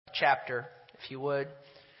chapter, if you would.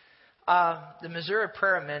 The Missouri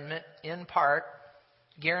Prayer Amendment, in part,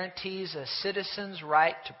 guarantees a citizen's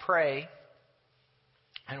right to pray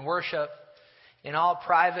and worship in all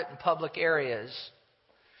private and public areas,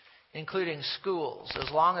 including schools,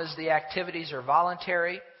 as long as the activities are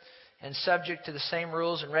voluntary and subject to the same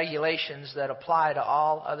rules and regulations that apply to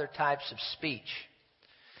all other types of speech.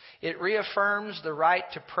 It reaffirms the right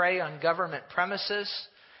to pray on government premises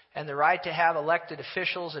and the right to have elected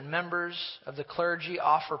officials and members of the clergy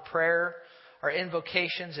offer prayer or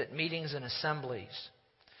invocations at meetings and assemblies.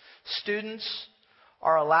 Students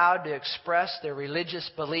are allowed to express their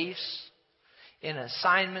religious beliefs in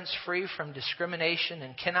assignments free from discrimination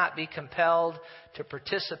and cannot be compelled to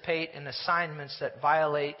participate in assignments that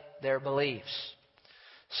violate their beliefs.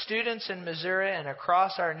 Students in Missouri and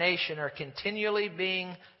across our nation are continually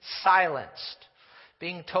being silenced,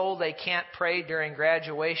 being told they can't pray during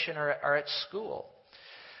graduation or at school.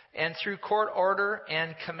 And through court order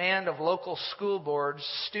and command of local school boards,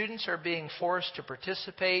 students are being forced to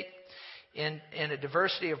participate in a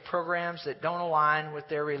diversity of programs that don't align with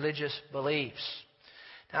their religious beliefs.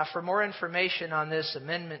 Now, for more information on this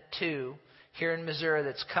Amendment 2 here in Missouri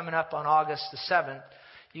that's coming up on August the 7th,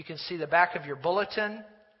 you can see the back of your bulletin.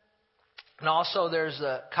 And also there's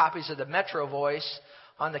copies of the Metro Voice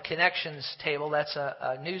on the connections table. That's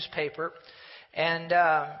a newspaper. And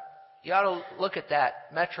you ought to look at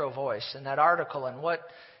that Metro Voice and that article and what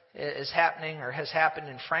is happening or has happened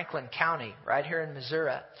in Franklin County right here in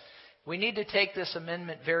Missouri. We need to take this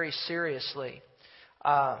amendment very seriously.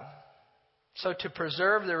 So to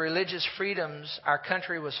preserve the religious freedoms our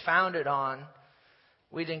country was founded on,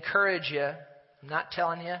 we'd encourage you, I'm not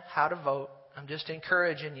telling you how to vote, I'm just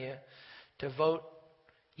encouraging you to vote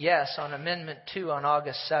yes on Amendment 2 on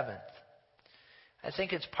August 7th. I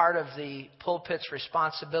think it's part of the pulpit's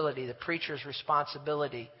responsibility, the preacher's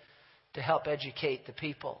responsibility, to help educate the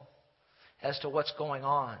people as to what's going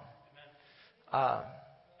on.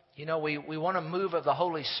 We want to move of the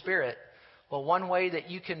Holy Spirit. Well, one way that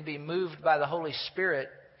you can be moved by the Holy Spirit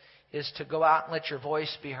is to go out and let your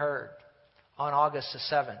voice be heard on August the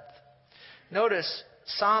 7th. Notice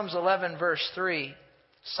Psalms 11 verse 3.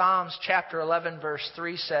 Psalms chapter 11 verse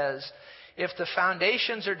 3 says, if the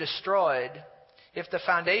foundations are destroyed,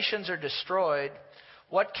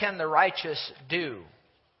 what can the righteous do?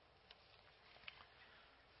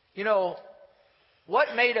 You know,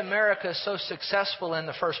 what made America so successful in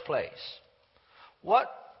the first place?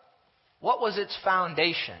 What was its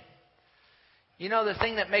foundation? You know, the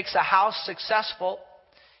thing that makes a house successful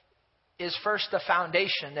is first the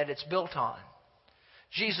foundation that it's built on.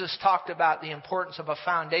 Jesus talked about the importance of a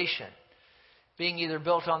foundation being either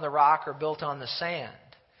built on the rock or built on the sand.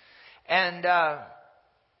 And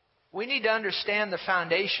we need to understand the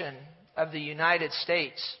foundation of the United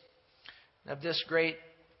States, of this great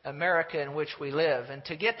America in which we live. And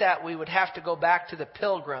to get that, we would have to go back to the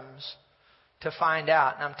Pilgrims to find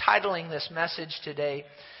out. And I'm titling this message today,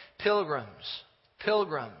 Pilgrims.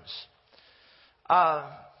 Pilgrims.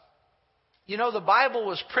 The Bible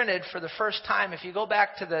was printed for the first time. If you go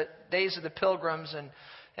back to the days of the Pilgrims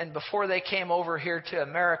and before they came over here to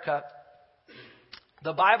America,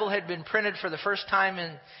 the Bible had been printed for the first time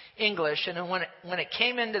in English. And when it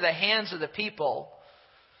came into the hands of the people,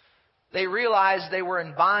 they realized they were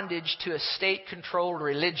in bondage to a state-controlled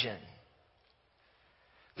religion.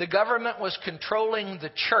 The government was controlling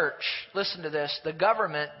the church. Listen to this. The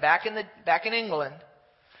government, back in England,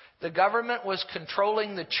 the government was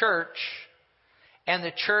controlling the church, and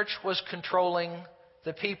the church was controlling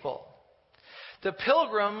the people. The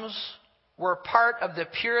Pilgrims were part of the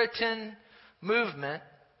Puritan movement,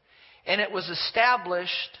 and it was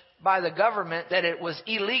established by the government that it was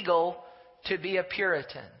illegal to be a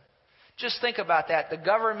Puritan. Just think about that. The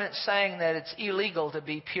government saying that it's illegal to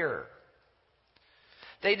be pure.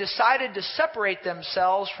 They decided to separate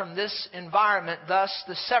themselves from this environment. Thus,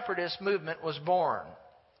 the separatist movement was born.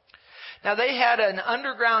 Now, they had an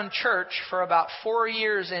underground church for about 4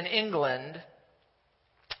 years in England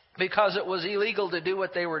because it was illegal to do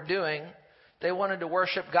what they were doing. They wanted to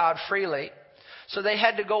worship God freely. So they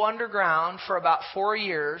had to go underground for about 4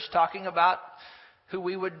 years, talking about who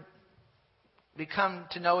we would become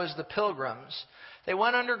to know as the Pilgrims. They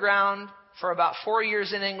went underground for about 4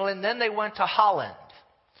 years in England. Then they went to Holland.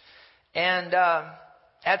 And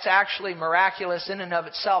that's actually miraculous in and of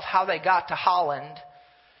itself, how they got to Holland.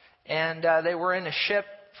 And they were in a ship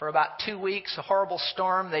for about 2 weeks, a horrible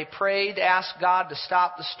storm. They prayed, asked God to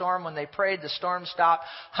stop the storm. When they prayed, the storm stopped.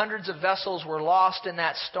 Hundreds of vessels were lost in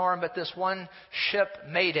that storm, but this one ship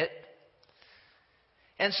made it.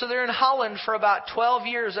 And so they're in Holland for about 12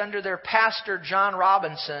 years under their pastor, John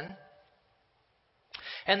Robinson.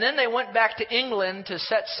 And then they went back to England to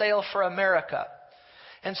set sail for America.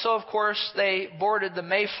 And so, of course, they boarded the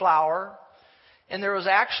Mayflower. And there was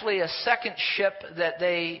actually a second ship that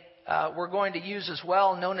they were going to use as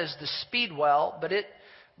well, known as the Speedwell. But it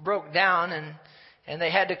broke down, and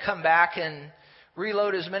they had to come back and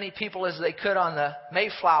reload as many people as they could on the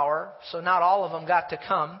Mayflower. So not all of them got to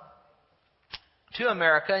come to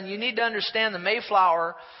America. And you need to understand the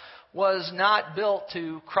Mayflower was not built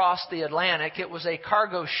to cross the Atlantic. It was a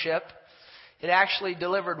cargo ship. It actually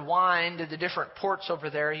delivered wine to the different ports over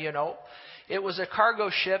there, you know. It was a cargo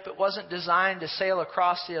ship. It wasn't designed to sail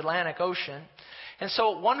across the Atlantic Ocean. And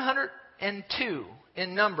so 102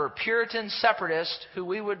 in number, Puritan separatists, who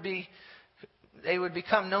they would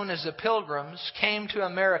become known as the Pilgrims, came to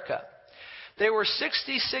America. They were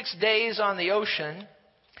 66 days on the ocean.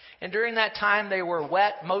 And during that time, they were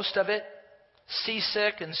wet, most of it,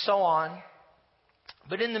 seasick, and so on.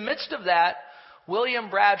 But in the midst of that,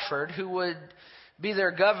 William Bradford, who would be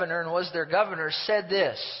their governor and was their governor, said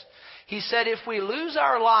this. He said, if we lose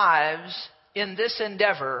our lives in this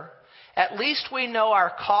endeavor, at least we know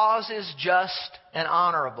our cause is just and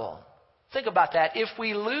honorable. Think about that. If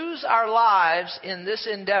we lose our lives in this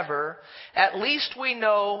endeavor, at least we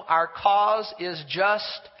know our cause is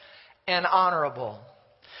just and honorable.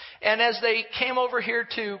 And as they came over here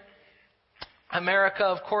to America,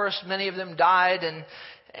 of course, many of them died, and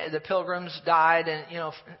the Pilgrims died,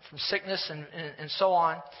 and from sickness and so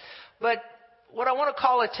on. But what I want to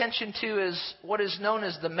call attention to is what is known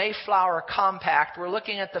as the Mayflower Compact. We're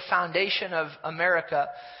looking at the foundation of America.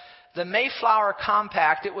 The Mayflower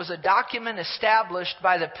Compact, it was a document established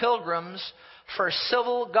by the Pilgrims for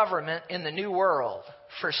civil government in the New World.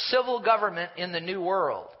 For civil government in the New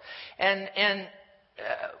World. And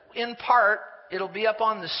in part, it'll be up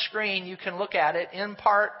on the screen. You can look at it. In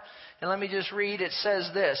part, and let me just read, it says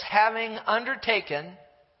this. Having undertaken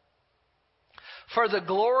for the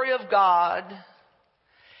glory of God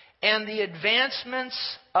and the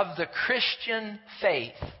advancements of the Christian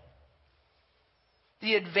faith.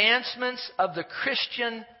 The advancements of the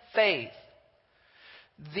Christian faith.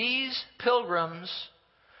 These Pilgrims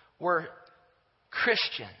were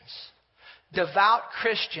Christians. Devout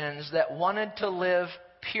Christians that wanted to live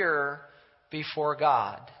pure before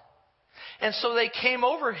God. And so they came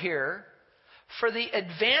over here for the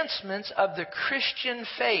advancements of the Christian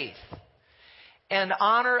faith and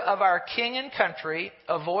honor of our King and country,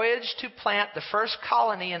 a voyage to plant the first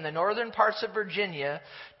colony in the northern parts of Virginia,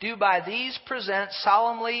 do by these present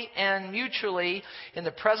solemnly and mutually in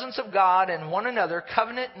the presence of God and one another,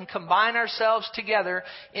 covenant and combine ourselves together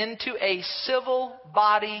into a civil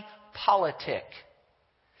body politic.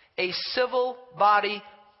 A civil body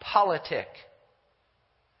politic.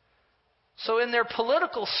 So in their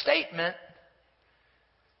political statement,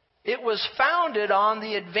 it was founded on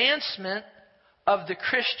the advancement of the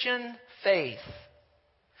Christian faith.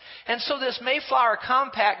 And so this Mayflower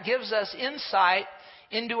Compact gives us insight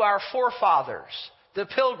into our forefathers, the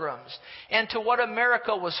Pilgrims, and to what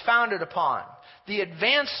America was founded upon, the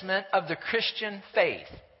advancement of the Christian faith.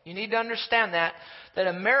 You need to understand that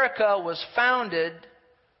America was founded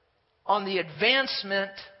on the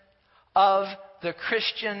advancement of the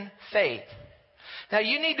Christian faith. Now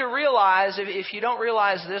you need to realize, if you don't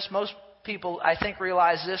realize this, most people I think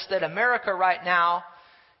realize this, that America right now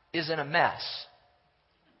is in a mess.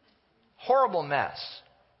 Horrible mess.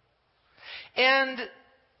 And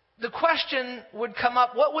the question would come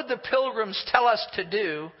up, what would the Pilgrims tell us to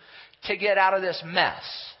do to get out of this mess?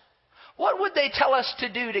 What would they tell us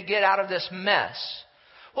to do to get out of this mess?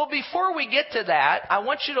 Well, before we get to that, I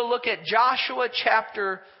want you to look at Joshua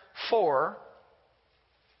chapter 4.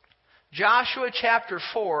 Joshua chapter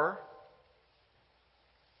 4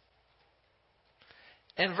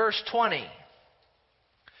 and verse 20.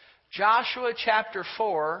 Joshua chapter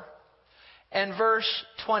 4 and verse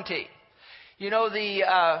 20. You know, the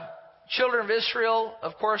children of Israel,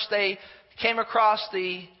 of course, they came across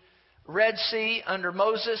the Red Sea under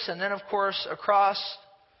Moses, and then, of course, across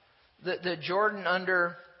the Jordan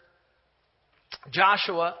under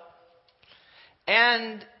Joshua.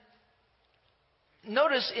 And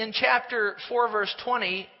notice in chapter 4, verse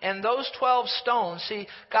 20, and those 12 stones, see,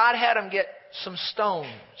 God had them get some stones.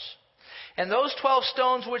 And those 12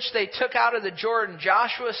 stones which they took out of the Jordan,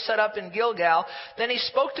 Joshua set up in Gilgal. Then he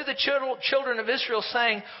spoke to the children of Israel,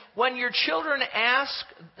 saying, when your children ask,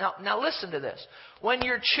 now listen to this. When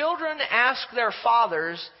your children ask their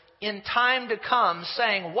fathers in time to come,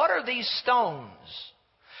 saying, what are these stones?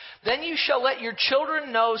 Then you shall let your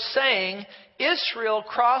children know, saying, Israel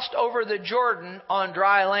crossed over the Jordan on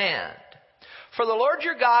dry land. For the Lord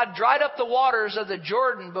your God dried up the waters of the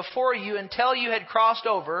Jordan before you until you had crossed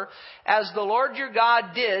over, as the Lord your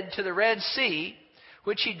God did to the Red Sea,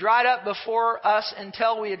 which he dried up before us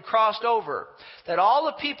until we had crossed over, that all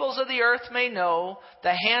the peoples of the earth may know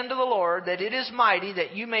the hand of the Lord, that it is mighty,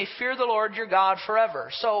 that you may fear the Lord your God forever.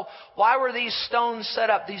 So why were these stones set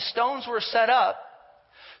up? These stones were set up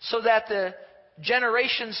so that the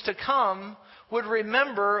generations to come would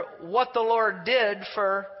remember what the Lord did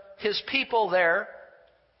for His people there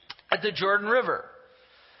at the Jordan River.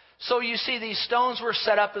 So you see, these stones were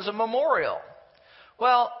set up as a memorial.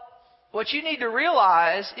 Well, what you need to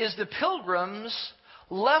realize is the Pilgrims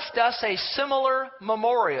left us a similar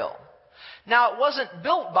memorial. Now, it wasn't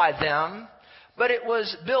built by them, but it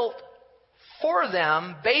was built for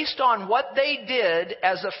them based on what they did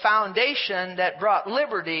as a foundation that brought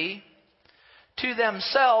liberty to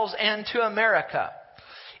themselves and to America.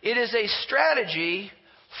 It is a strategy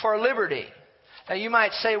for liberty. Now, you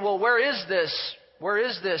might say, well, where is this? Where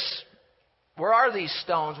is this? Where are these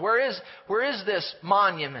stones? Where is this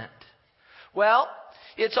monument? Well,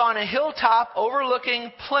 it's on a hilltop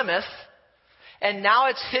overlooking Plymouth, and now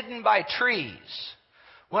it's hidden by trees.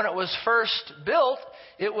 When it was first built,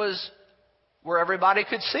 it was where everybody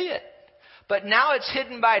could see it. But now it's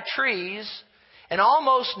hidden by trees, and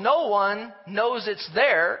almost no one knows it's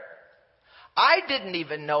there. I didn't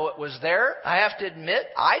even know it was there. I have to admit,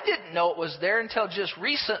 I didn't know it was there until just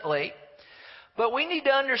recently. But we need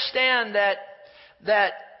to understand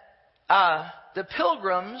that the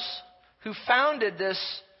Pilgrims who founded this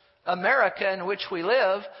America in which we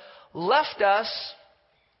live left us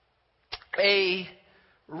a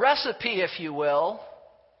recipe, if you will,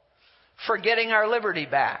 for getting our liberty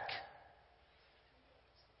back.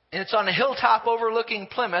 And it's on a hilltop overlooking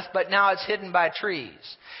Plymouth, but now it's hidden by trees.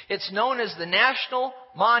 It's known as the National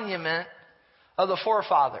Monument of the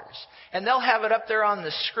Forefathers. And they'll have it up there on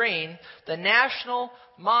the screen, the National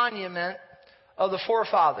Monument of the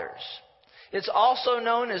Forefathers. It's also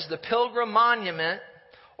known as the Pilgrim Monument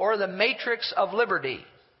or the Matrix of Liberty.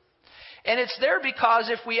 And it's there because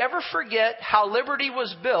if we ever forget how liberty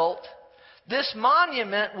was built, this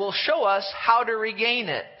monument will show us how to regain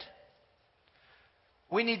it.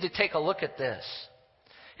 We need to take a look at this.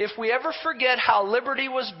 If we ever forget how liberty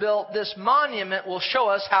was built, this monument will show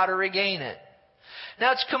us how to regain it.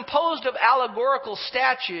 Now, it's composed of allegorical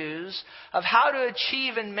statues of how to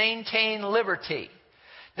achieve and maintain liberty.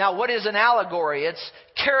 Now, what is an allegory? It's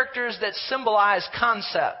characters that symbolize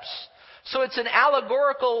concepts. So it's an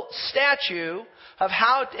allegorical statue of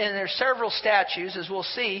how, and there's several statues, as we'll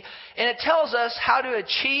see, and it tells us how to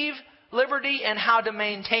achieve liberty and how to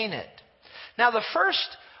maintain it. Now, the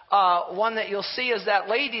first one that you'll see is that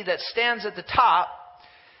lady that stands at the top.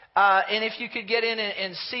 And if you could get in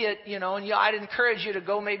and see it, and I'd encourage you to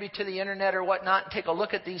go maybe to the internet or whatnot and take a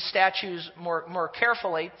look at these statues more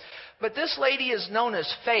carefully. But this lady is known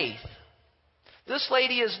as Faith. This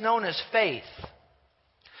lady is known as Faith.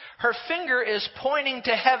 Her finger is pointing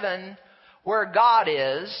to heaven where God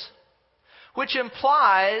is, which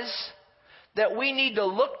implies that we need to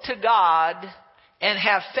look to God and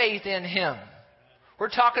have faith in Him. We're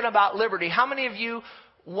talking about liberty. How many of you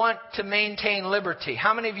want to maintain liberty?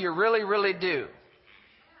 How many of you really, really do?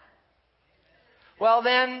 Well,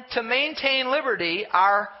 then, to maintain liberty,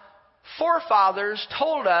 our forefathers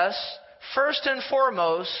told us, first and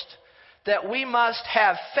foremost, that we must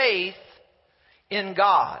have faith in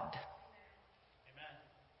God.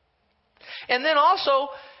 And then also,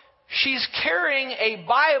 she's carrying a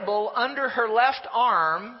Bible under her left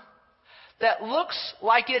arm that looks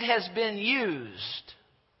like it has been used.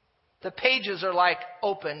 The pages are like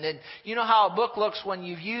opened. And you know how a book looks when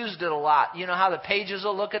you've used it a lot. You know how the pages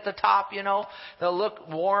will look at the top, They'll look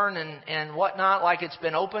worn and whatnot, like it's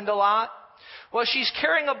been opened a lot. Well, she's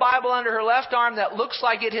carrying a Bible under her left arm that looks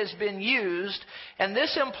like it has been used. And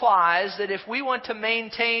this implies that if we want to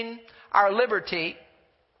maintain our liberty,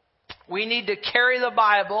 we need to carry the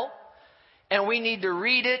Bible and we need to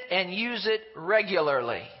read it and use it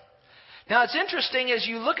regularly. Now, it's interesting as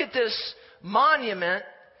you look at this monument,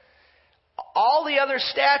 all the other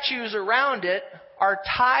statues around it are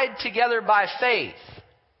tied together by faith.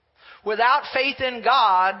 Without faith in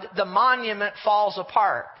God, the monument falls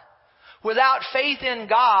apart. Without faith in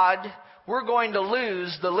God, we're going to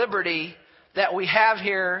lose the liberty that we have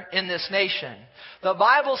here in this nation. The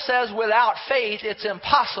Bible says without faith, it's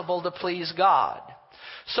impossible to please God.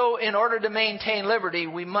 So in order to maintain liberty,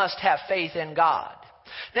 we must have faith in God.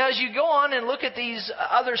 Now, as you go on and look at these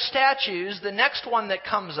other statues, the next one that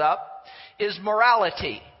comes up is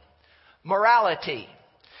morality. Morality.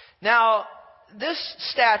 Now, this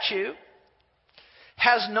statue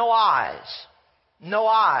has no eyes. No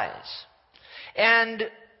eyes. And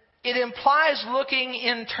it implies looking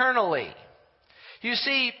internally. You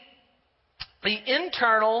see, the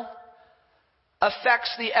internal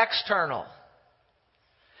affects the external.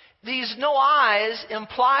 These no eyes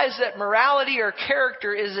implies that morality or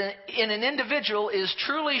character in an individual is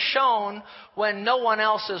truly shown when no one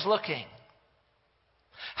else is looking.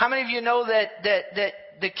 How many of you know that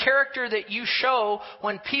the character that you show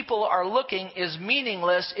when people are looking is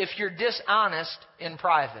meaningless if you're dishonest in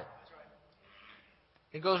private?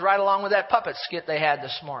 It goes right along with that puppet skit they had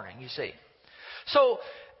this morning, you see. So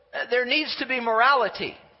there needs to be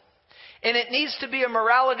morality. And it needs to be a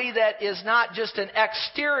morality that is not just an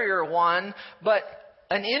exterior one, but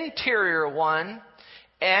an interior one.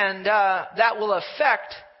 And that will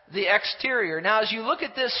affect the exterior. Now, as you look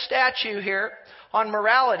at this statue here on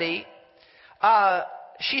morality,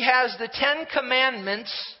 she has the 10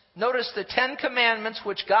 Commandments. Notice the 10 Commandments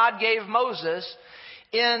which God gave Moses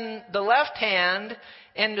in the left hand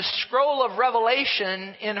and the scroll of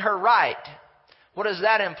Revelation in her right. What does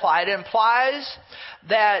that imply? It implies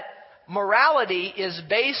that morality is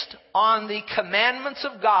based on the commandments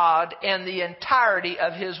of God and the entirety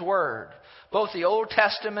of His Word, both the Old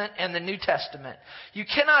Testament and the New Testament. You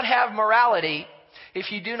cannot have morality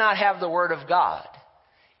if you do not have the Word of God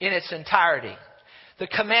in its entirety, the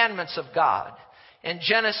commandments of God, and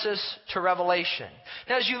Genesis to Revelation.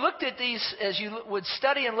 Now, as you looked at these, as you would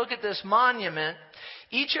study and look at this monument,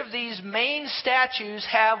 each of these main statues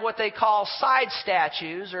have what they call side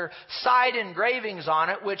statues or side engravings on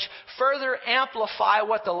it, which further amplify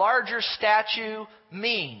what the larger statue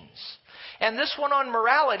means. And this one on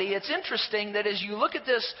morality, it's interesting that as you look at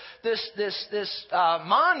this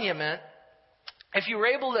monument, if you were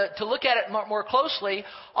able to look at it more closely,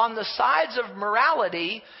 on the sides of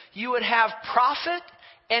morality, you would have prophet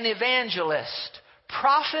and evangelist.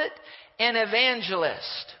 Prophet and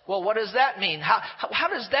evangelist. Well, what does that mean? How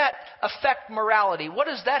does that affect morality? What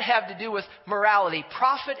does that have to do with morality?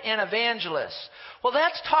 Prophet and evangelist. Well,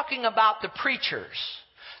 that's talking about the preachers.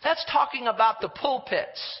 That's talking about the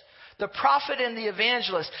pulpits. The prophet and the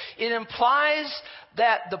evangelist. It implies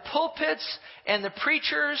that the pulpits and the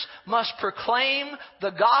preachers must proclaim the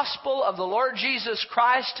gospel of the Lord Jesus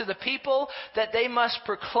Christ to the people, that they must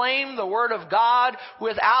proclaim the Word of God,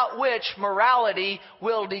 without which morality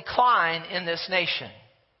will decline in this nation.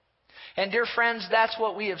 And dear friends, that's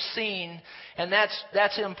what we have seen, and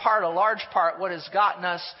that's in part, a large part, what has gotten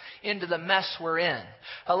us into the mess we're in.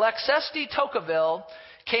 Alexis de Tocqueville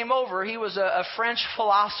came over. He was a French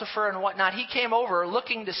philosopher and whatnot. He came over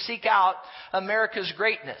looking to seek out America's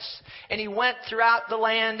greatness. And he went throughout the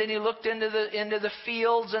land and he looked into the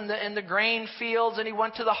fields and the grain fields, and he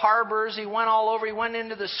went to the harbors. He went all over. He went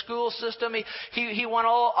into the school system. He went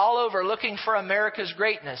all over looking for America's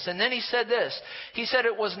greatness. And then he said this. He said,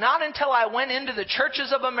 "It was not until I went into the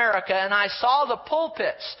churches of America and I saw the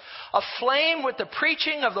pulpits aflame with the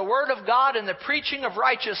preaching of the Word of God and the preaching of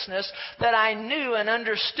righteousness that I knew and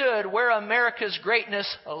understood where America's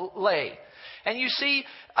greatness lay." And you see,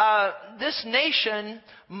 this nation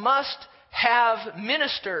must have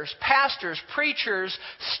ministers, pastors, preachers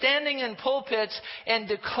standing in pulpits and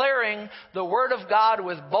declaring the Word of God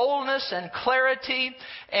with boldness and clarity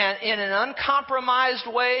and in an uncompromised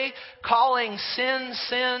way, calling sin,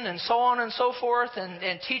 sin, and so on and so forth,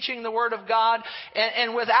 and teaching the Word of God.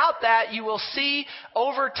 And without that, you will see,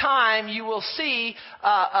 over time, you will see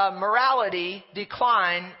morality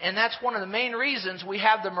decline. And that's one of the main reasons we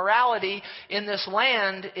have the morality in this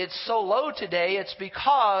land. It's so low today. It's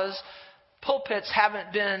because pulpits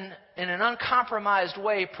haven't been, in an uncompromised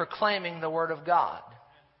way, proclaiming the Word of God.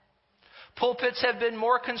 Pulpits have been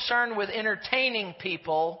more concerned with entertaining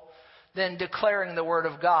people than declaring the Word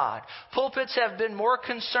of God. Pulpits have been more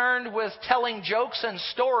concerned with telling jokes and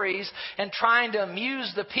stories and trying to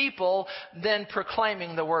amuse the people than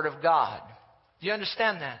proclaiming the Word of God. Do you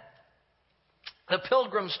understand that? The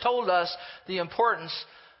Pilgrims told us the importance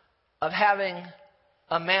of having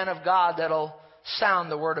a man of God that'll sound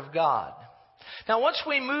the Word of God. Now, once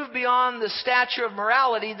we move beyond the stature of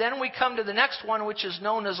morality, then we come to the next one, which is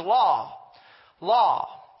known as law. Law.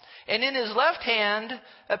 And in his left hand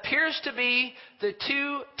appears to be the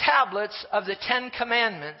 2 tablets of the 10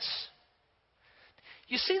 Commandments.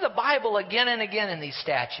 You see the Bible again and again in these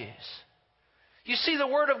statues. You see the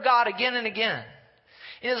Word of God again and again.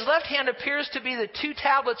 In his left hand appears to be the 2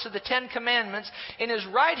 tablets of the 10 Commandments. In his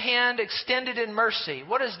right hand extended in mercy.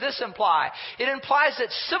 What does this imply? It implies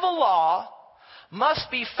that civil law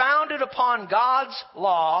must be founded upon God's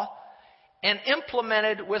law and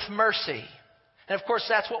implemented with mercy. And of course,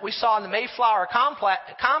 that's what we saw in the Mayflower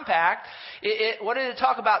Compact. What did it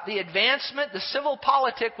talk about? The advancement, the civil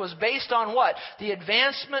politic was based on what? The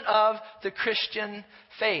advancement of the Christian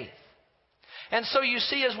faith. And so you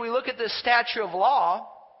see, as we look at this statute of law,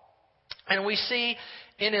 and we see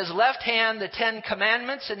in his left hand the 10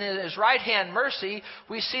 Commandments, and in his right hand mercy,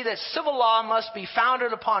 we see that civil law must be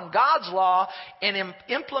founded upon God's law and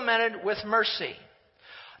implemented with mercy.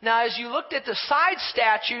 Now, as you looked at the side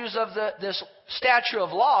statutes of this statute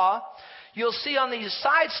of law, you'll see on these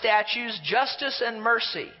side statutes justice and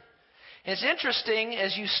mercy. And it's interesting,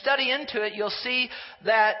 as you study into it, you'll see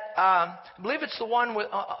that, I believe it's the one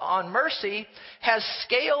on mercy, has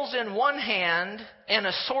scales in one hand and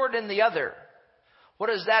a sword in the other. What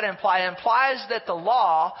does that imply? It implies that the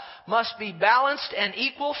law must be balanced and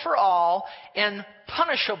equal for all and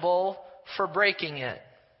punishable for breaking it.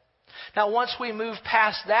 Now, once we move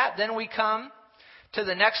past that, then we come to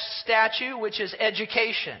the next statute, which is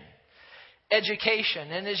education.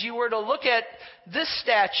 Education. And as you were to look at this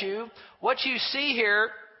statute, what you see here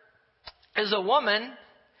is a woman,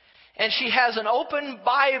 and she has an open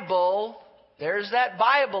Bible. There's that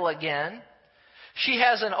Bible again. She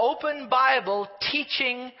has an open Bible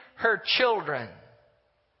teaching her children.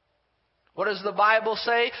 What does the Bible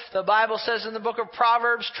say? The Bible says in the book of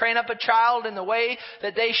Proverbs, train up a child in the way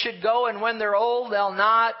that they should go, and when they're old, they'll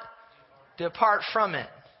not depart from it.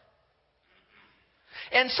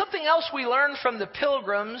 And something else we learned from the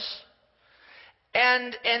Pilgrims,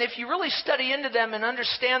 and if you really study into them and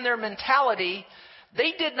understand their mentality,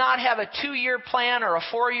 they did not have a 2-year plan or a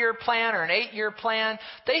 4-year plan or an 8-year plan.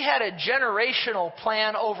 They had a generational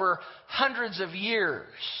plan over hundreds of years.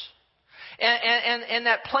 And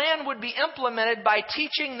that plan would be implemented by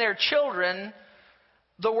teaching their children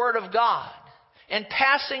the Word of God and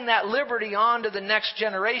passing that liberty on to the next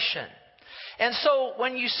generation. And so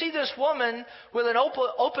when you see this woman with an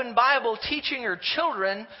open Bible teaching her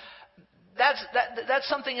children, that's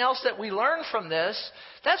something else that we learn from this.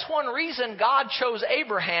 That's one reason God chose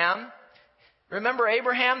Abraham. Remember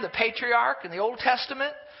Abraham, the patriarch in the Old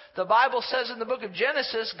Testament? The Bible says in the book of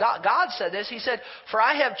Genesis, God said this. He said, "For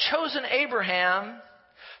I have chosen Abraham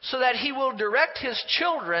so that he will direct his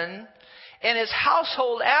children and his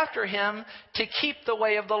household after him to keep the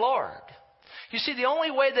way of the Lord." You see, the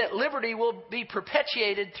only way that liberty will be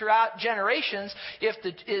perpetuated throughout generations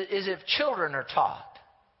is if children are taught.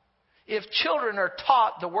 If children are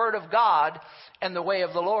taught the Word of God and the way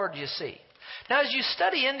of the Lord, you see. Now, as you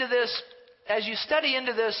study into this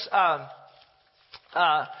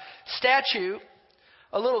statute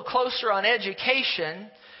a little closer on education,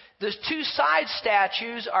 the two side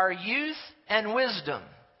statutes are youth and wisdom.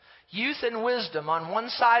 Youth and wisdom. On one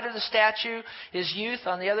side of the statute is youth,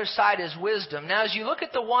 on the other side is wisdom. Now, as you look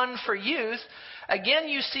at the one for youth, again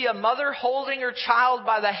you see a mother holding her child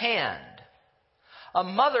by the hand. A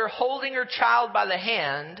mother holding her child by the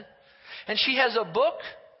hand, and she has a book,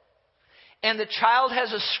 and the child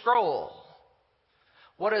has a scroll.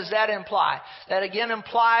 What does that imply? That again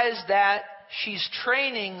implies that she's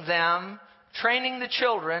training the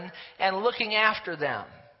children, and looking after them.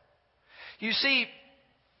 You see,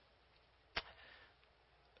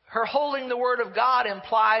 her holding the Word of God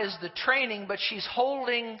implies the training, but she's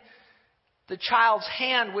holding the child's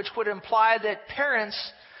hand, which would imply that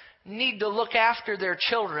parents need to look after their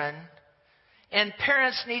children, and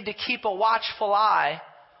parents need to keep a watchful eye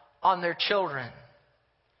on their children.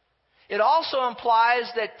 It also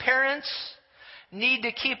implies that parents need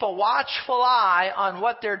to keep a watchful eye on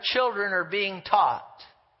what their children are being taught.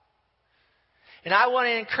 And I want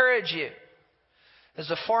to encourage you,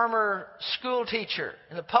 as a former school teacher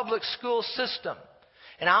in the public school system,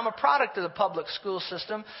 and I'm a product of the public school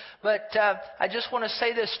system, but I just want to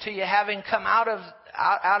say this to you, having come out of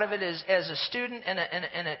it as a student and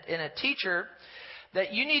a teacher,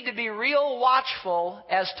 that you need to be real watchful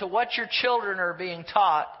as to what your children are being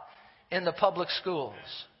taught in the public schools.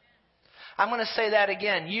 I'm going to say that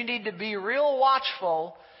again. You need to be real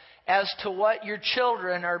watchful as to what your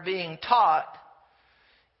children are being taught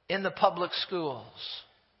in the public schools.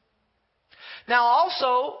 Now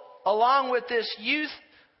also, along with this youth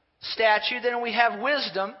statute, then we have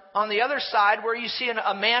wisdom on the other side, where you see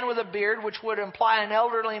a man with a beard, which would imply an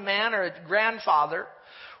elderly man or a grandfather,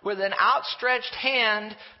 with an outstretched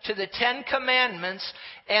hand to the 10 Commandments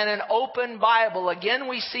and an open Bible. Again,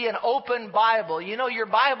 we see an open Bible. You know, your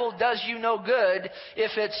Bible does you no good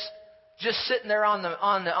if it's just sitting there on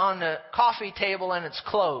the coffee table and it's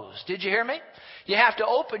closed. Did you hear me? You have to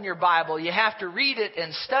open your Bible. You have to read it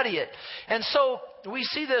and study it. And so we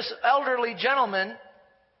see this elderly gentleman,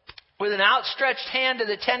 with an outstretched hand to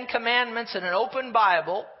the Ten Commandments and an open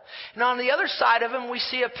Bible. And on the other side of him, we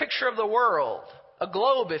see a picture of the world, a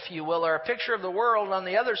globe, if you will, or a picture of the world on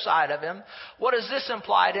the other side of him. What does this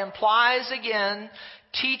imply? It implies, again,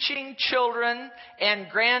 teaching children and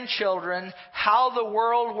grandchildren how the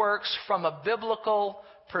world works from a biblical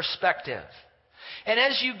perspective. And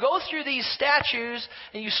as you go through these statues,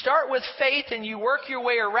 and you start with faith and you work your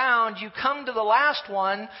way around, you come to the last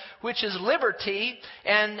one, which is liberty,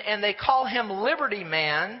 and they call him Liberty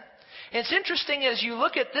Man. And it's interesting, as you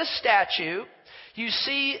look at this statue, you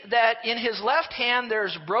see that in his left hand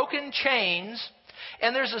there's broken chains,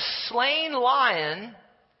 and there's a slain lion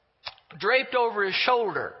draped over his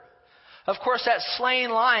shoulder. Of course, that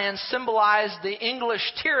slain lion symbolized the English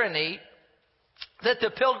tyranny that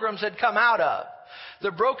the Pilgrims had come out of.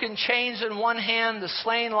 The broken chains in one hand, the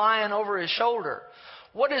slain lion over his shoulder.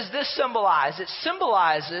 What does this symbolize? It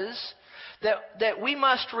symbolizes that we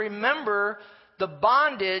must remember the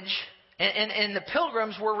bondage, and the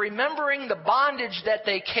Pilgrims were remembering the bondage that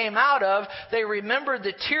they came out of. They remembered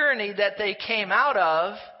the tyranny that they came out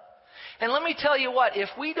of. And let me tell you what, if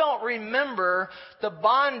we don't remember the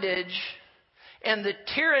bondage and the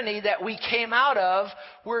tyranny that we came out of,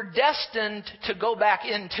 we're destined to go back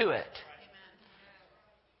into it.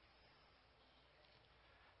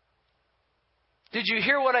 Did you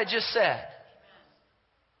hear what I just said?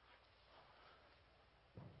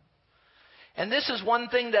 And this is one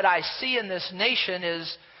thing that I see in this nation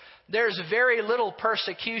is there's very little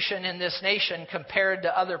persecution in this nation compared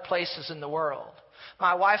to other places in the world.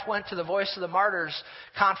 My wife went to the Voice of the Martyrs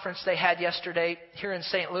conference they had yesterday here in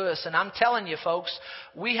St. Louis. And I'm telling you, folks,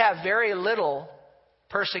 we have very little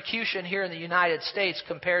persecution here in the United States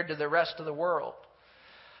compared to the rest of the world.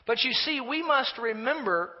 But you see, we must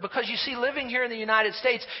remember, because you see, living here in the United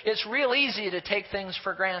States, it's real easy to take things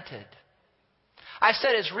for granted. I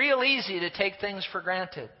said it's real easy to take things for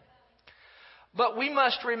granted. But we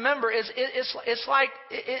must remember, it's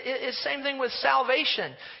the same thing with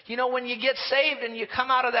salvation. You know, when you get saved and you come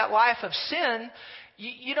out of that life of sin,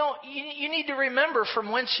 you need to remember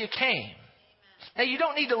from whence you came. Now, you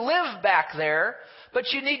don't need to live back there, but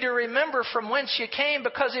you need to remember from whence you came,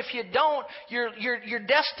 because if you don't, you're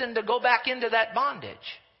destined to go back into that bondage.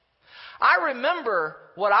 I remember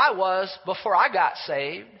what I was before I got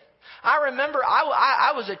saved. I remember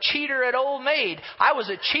I was a cheater at Old Maid. I was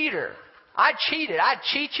a cheater. I cheated. I'd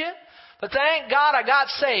cheat you. But thank God I got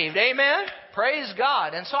saved. Amen? Praise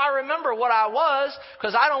God. And so I remember what I was,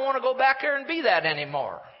 because I don't want to go back there and be that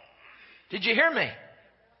anymore. Did you hear me?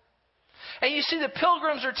 And you see, the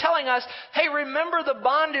Pilgrims are telling us, hey, remember the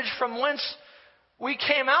bondage from whence we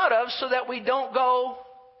came out of, so that we don't go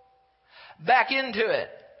back into it.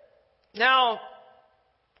 Now,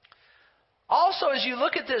 also, as you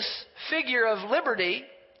look at this figure of liberty,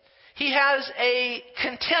 he has a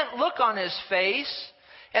content look on his face,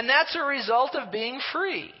 and that's a result of being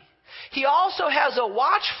free. He also has a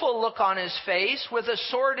watchful look on his face with a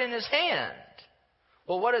sword in his hand.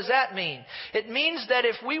 Well, what does that mean? It means that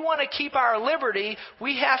if we want to keep our liberty,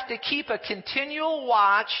 we have to keep a continual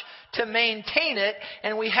watch to maintain it,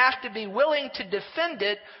 and we have to be willing to defend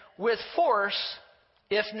it with force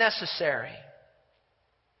if necessary.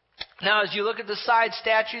 Now, as you look at the side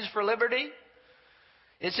statues for liberty,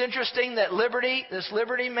 it's interesting that this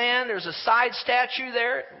Liberty Man, there's a side statue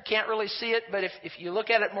there. You can't really see it, but if you look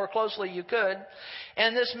at it more closely, you could.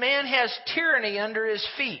 And this man has tyranny under his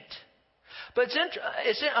feet. But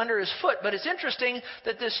it's under his foot. But it's interesting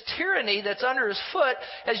that this tyranny that's under his foot,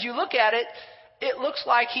 as you look at it, it looks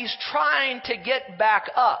like he's trying to get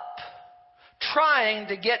back up. Trying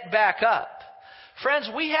to get back up. Friends,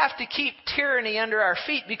 we have to keep tyranny under our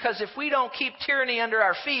feet, because if we don't keep tyranny under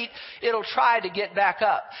our feet, it'll try to get back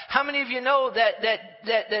up. How many of you know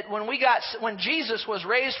that when Jesus was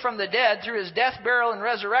raised from the dead through his death, burial, and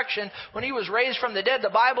resurrection, when he was raised from the dead,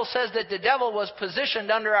 the Bible says that the devil was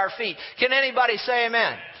positioned under our feet? Can anybody say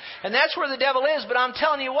amen? And that's where the devil is. But I'm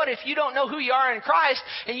telling you what, if you don't know who you are in Christ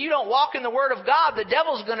and you don't walk in the Word of God, the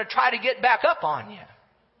devil's going to try to get back up on you.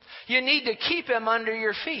 You need to keep him under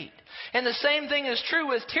your feet. And the same thing is true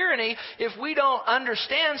with tyranny. If we don't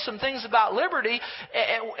understand some things about liberty,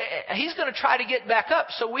 he's going to try to get back up.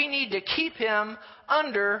 So we need to keep him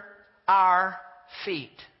under our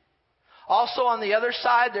feet. Also on the other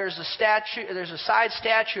side, there's a side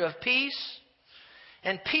statue of peace.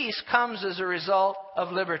 And peace comes as a result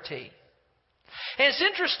of liberty. And it's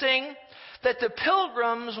interesting that the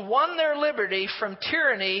Pilgrims won their liberty from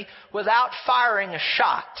tyranny without firing a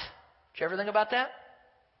shot. Did you ever think about that?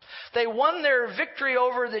 They won their victory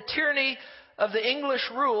over the tyranny of the English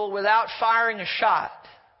rule without firing a shot.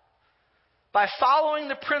 by following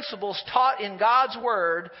the principles taught in God's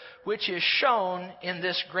Word, which is shown in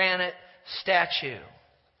this granite statue.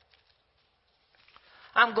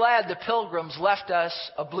 I'm glad the Pilgrims left us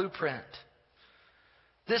a blueprint.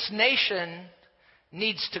 This nation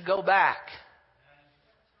needs to go back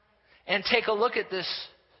and take a look at this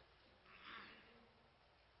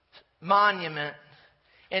monument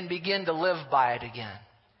and begin to live by it again.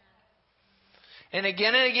 And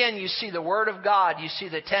again, you see the Word of God. You see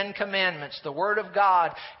the 10 Commandments, the Word of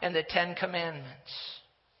God and the 10 Commandments.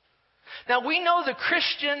 Now, we know the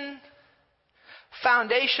Christian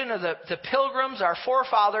foundation of the Pilgrims, our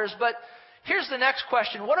forefathers, but here's the next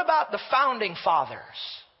question. What about the Founding Fathers?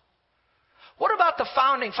 What about the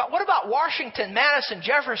Founding Fathers? What about Washington, Madison,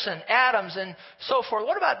 Jefferson, Adams, and so forth?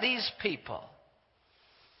 What about these people?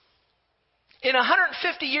 In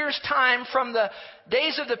 150 years' time, from the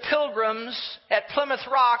days of the Pilgrims at Plymouth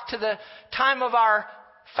Rock to the time of our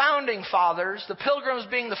Founding Fathers, the Pilgrims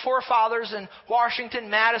being the forefathers and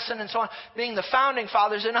Washington, Madison, and so on being the Founding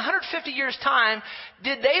Fathers, in 150 years' time,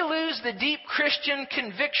 did they lose the deep Christian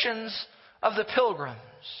convictions of the Pilgrims?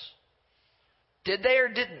 Did they or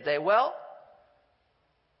didn't they? Well,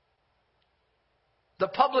 the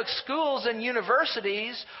public schools and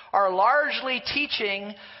universities are largely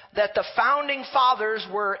teaching that the Founding Fathers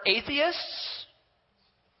were atheists,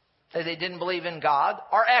 that they didn't believe in God,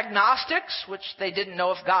 or agnostics, which they didn't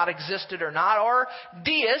know if God existed or not, or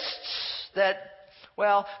deists, that,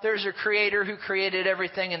 well, there's a creator who created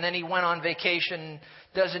everything and then he went on vacation,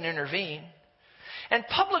 doesn't intervene. And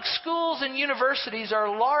public schools and universities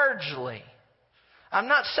are largely, I'm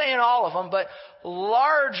not saying all of them, but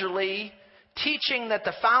largely teaching that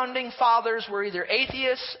the Founding Fathers were either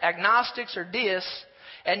atheists, agnostics, or deists,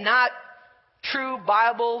 and not true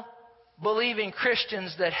Bible-believing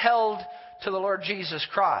Christians that held to the Lord Jesus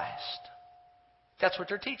Christ. That's what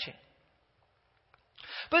they're teaching.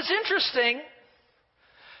 But it's interesting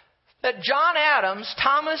that John Adams,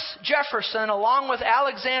 Thomas Jefferson, along with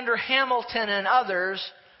Alexander Hamilton and others,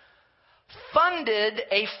 funded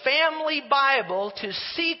a family Bible to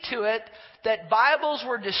see to it that Bibles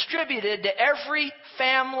were distributed to every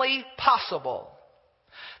family possible.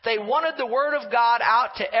 They wanted the Word of God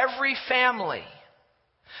out to every family.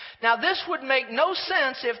 Now, this would make no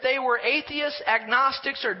sense if they were atheists,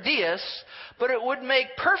 agnostics, or deists, but it would make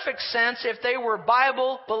perfect sense if they were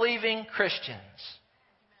Bible-believing Christians.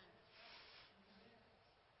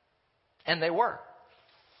 And they were.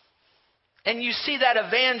 And you see that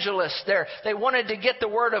evangelists there. They wanted to get the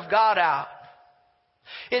Word of God out.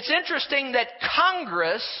 It's interesting that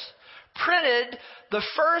Congress printed the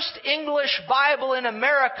first English Bible in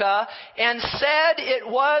America and said it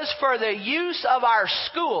was for the use of our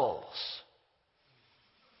schools.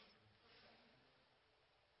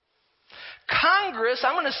 Congress,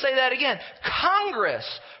 I'm going to say that again. Congress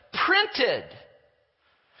printed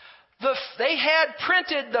they had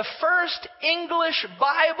printed the first English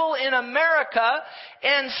Bible in America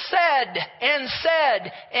and said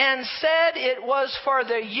it was for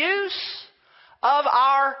the use of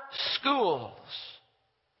our schools.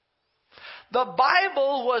 The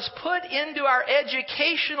Bible was put into our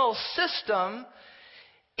educational system,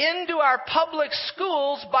 into our public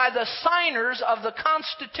schools by the signers of the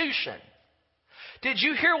Constitution. Did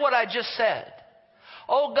you hear what I just said?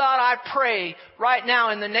 Oh God, I pray right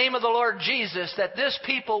now in the name of the Lord Jesus that this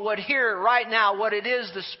people would hear right now what it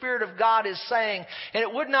is the Spirit of God is saying, and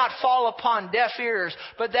it would not fall upon deaf ears,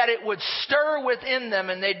 but that it would stir within them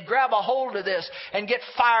and they'd grab a hold of this and get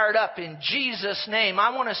fired up in Jesus' name.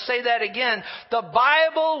 I want to say that again. The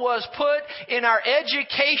Bible was put in our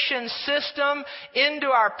education system, into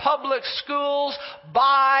our public schools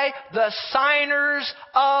by the signers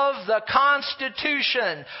of the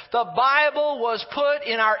Constitution. The Bible was put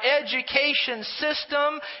in our education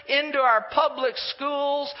system, into our public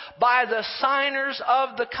schools by the signers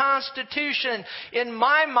of the Constitution. In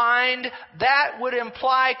my mind, that would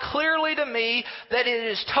imply clearly to me that it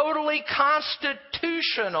is totally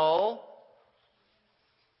constitutional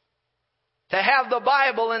to have the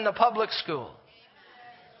Bible in the public school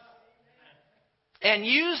and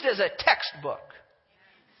used as a textbook.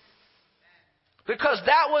 Because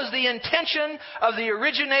that was the intention of the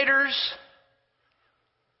originators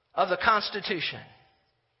of the Constitution.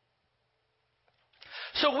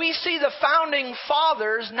 So we see the Founding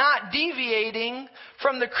Fathers not deviating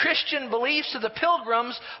from the Christian beliefs of the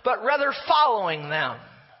Pilgrims, but rather following them.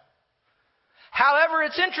 However,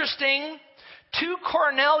 it's interesting, 2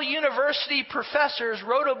 Cornell University professors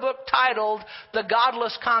wrote a book titled The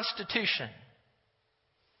Godless Constitution.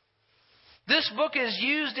 This book is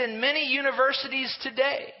used in many universities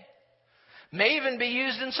today. May even be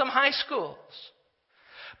used in some high schools.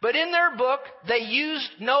 But in their book, they used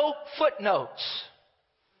no footnotes.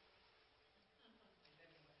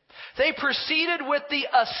 They proceeded with the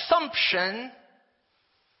assumption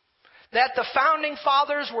that the founding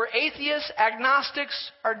fathers were atheists,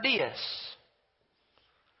 agnostics, or deists.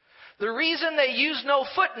 The reason they used no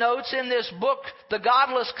footnotes in this book, The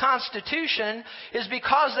Godless Constitution, is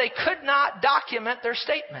because they could not document their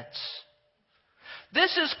statements.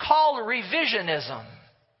 This is called revisionism,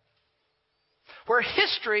 where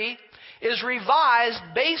history is revised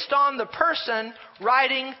based on the person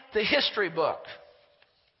writing the history book.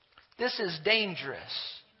 This is dangerous.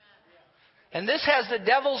 And this has the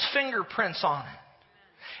devil's fingerprints on it.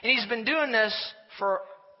 And he's been doing this for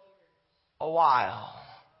a while.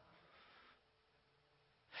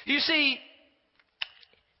 You see,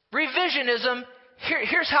 revisionism,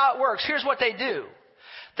 here's how it works. Here's what they do.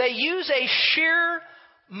 They use a sheer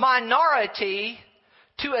minority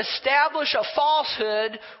to establish a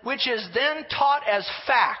falsehood which is then taught as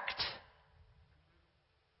fact.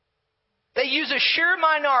 They use a sheer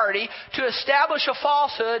minority to establish a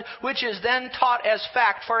falsehood which is then taught as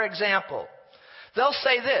fact. For example, they'll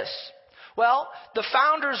say this. Well, the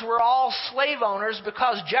founders were all slave owners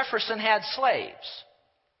because Jefferson had slaves.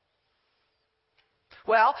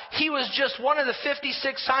 Well, he was just one of the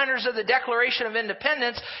 56 signers of the Declaration of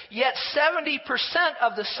Independence, yet 70%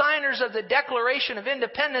 of the signers of the Declaration of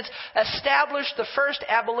Independence established the first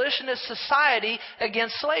abolitionist society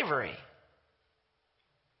against slavery.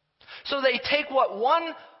 So they take what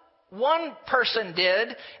one person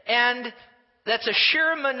did, and that's a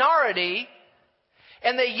sheer minority,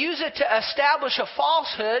 and they use it to establish a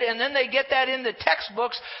falsehood, and then they get that in the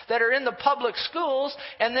textbooks that are in the public schools,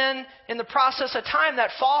 and then in the process of time, that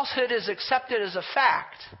falsehood is accepted as a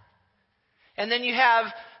fact. And then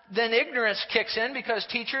then ignorance kicks in because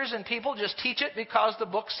teachers and people just teach it because the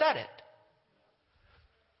book said it.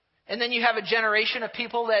 And then you have a generation of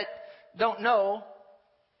people that don't know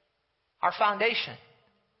our foundation.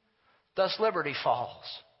 Thus liberty falls.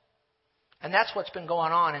 And that's what's been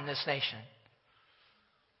going on in this nation.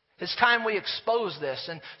 It's time we expose this.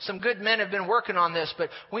 And some good men have been working on this, but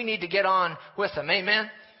we need to get on with them.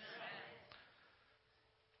 Amen?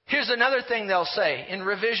 Here's another thing they'll say in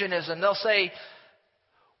revisionism. They'll say,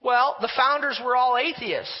 well, the founders were all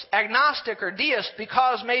atheists, agnostic, or deists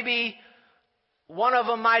because maybe one of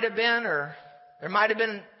them might have been, or there might have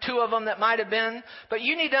been two of them that might have been. But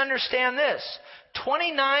you need to understand this.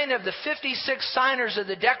 29 of the 56 signers of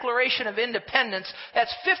the Declaration of Independence,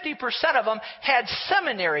 that's 50% of them, had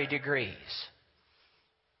seminary degrees.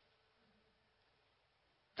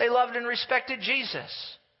 They loved and respected Jesus.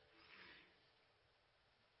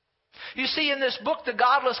 You see, in this book, The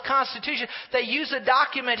Godless Constitution, they use a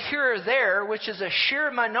document here or there, which is a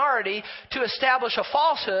sheer minority, to establish a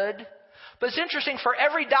falsehood. But it's interesting, for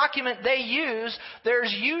every document they use,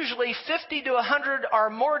 there's usually 50 to 100 or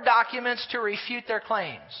more documents to refute their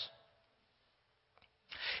claims.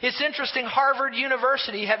 It's interesting, Harvard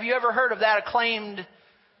University, have you ever heard of that acclaimed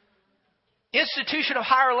institution of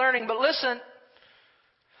higher learning? But listen,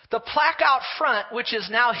 the plaque out front, which is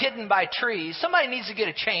now hidden by trees, somebody needs to get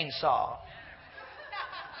a chainsaw.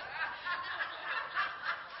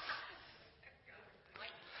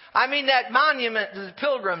 I mean, that monument to the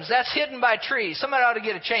Pilgrims, that's hidden by trees. Somebody ought to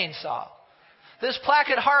get a chainsaw. This plaque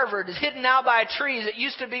at Harvard is hidden now by trees. It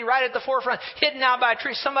used to be right at the forefront, hidden now by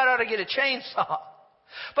trees. Somebody ought to get a chainsaw.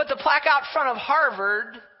 But the plaque out front of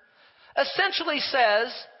Harvard essentially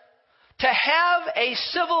says, to have a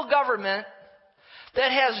civil government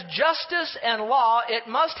that has justice and law, it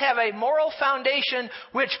must have a moral foundation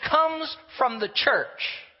which comes from the church.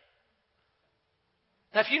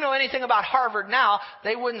 Now, if you know anything about Harvard now,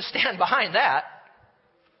 they wouldn't stand behind that.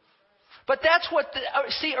 But that's what,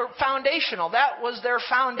 foundational. That was their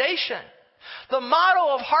foundation. The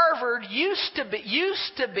motto of Harvard used to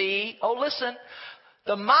be,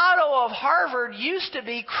 the motto of Harvard used to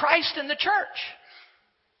be Christ in the church.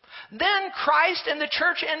 Then Christ in the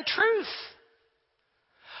church and truth.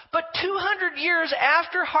 But 200 years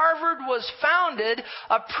after Harvard was founded,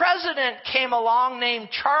 a president came along named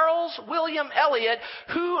Charles William Eliot,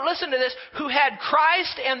 who, listen to this, who had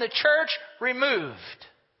Christ and the church removed.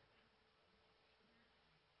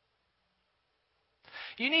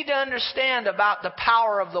 You need to understand about the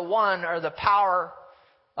power of the one or the power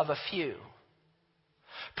of a few.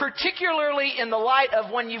 Particularly in the light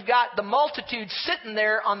of when you've got the multitude sitting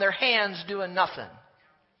there on their hands doing nothing.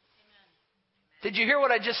 Did you hear what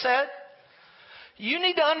I just said? You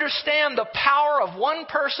need to understand the power of one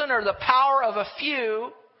person or the power of a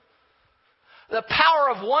few. the power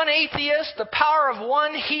of one atheist, the power of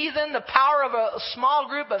one heathen, the power of a small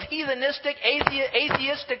group of heathenistic,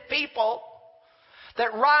 atheistic people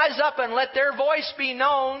that rise up and let their voice be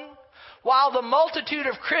known, while the multitude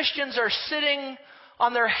of Christians are sitting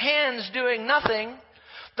on their hands doing nothing.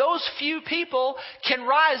 Those few people can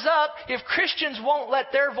rise up. If Christians won't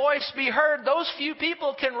let their voice be heard, those few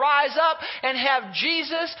people can rise up and have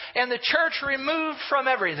Jesus and the church removed from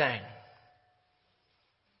everything.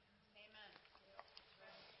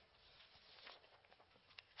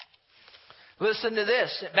 Listen to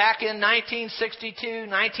this. Back in 1962,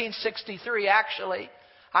 1963 actually.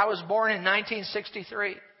 I was born in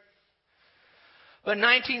 1963. But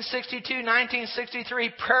 1962,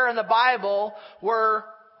 1963, prayer and the Bible were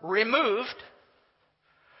removed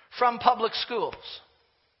from public schools.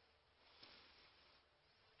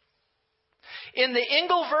 In the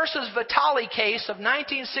Engel versus Vitale case of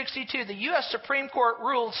 1962, the U.S. Supreme Court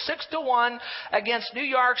ruled 6-1 against New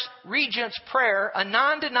York's Regents Prayer, a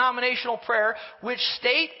non-denominational prayer which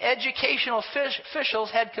state educational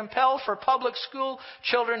officials had compelled for public school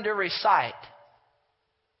children to recite.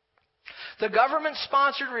 The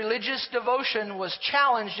government-sponsored religious devotion was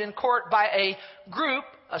challenged in court by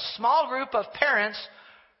a small group of parents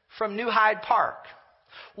from New Hyde Park.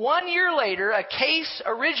 1 year later, a case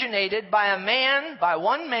originated by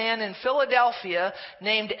one man in Philadelphia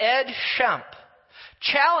named Ed Schempp,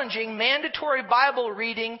 challenging mandatory Bible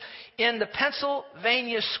reading in the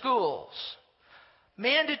Pennsylvania schools.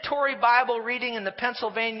 Mandatory Bible reading in the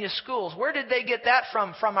Pennsylvania schools. Where did they get that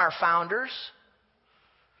from? From our founders.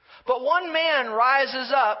 But one man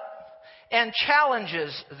rises up and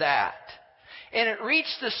challenges that. And it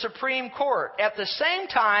reached the Supreme Court. At the same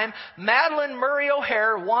time, Madalyn Murray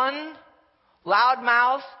O'Hair, one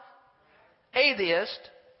loudmouth atheist,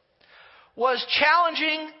 was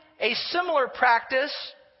challenging a similar practice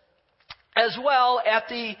as well as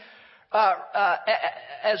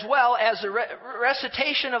the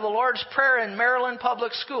recitation of the Lord's Prayer in Maryland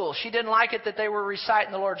public schools. She didn't like it that they were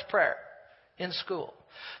reciting the Lord's Prayer in school.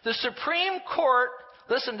 The Supreme Court,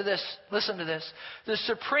 listen to this. The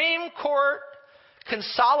Supreme Court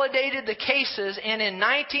consolidated the cases and in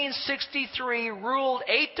 1963 ruled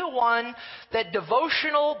 8-1 that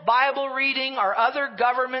devotional Bible reading or other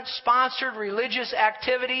government-sponsored religious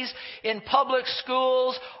activities in public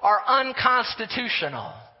schools are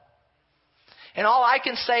unconstitutional. And all I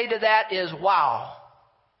can say to that is, wow.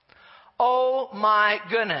 Oh my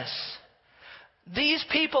goodness. These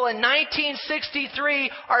people in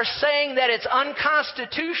 1963 are saying that it's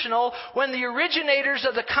unconstitutional when the originators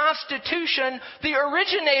of the Constitution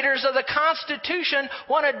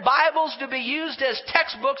wanted Bibles to be used as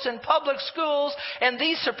textbooks in public schools, and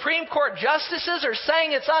these Supreme Court justices are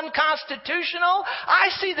saying it's unconstitutional. I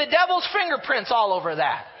see the devil's fingerprints all over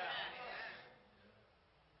that.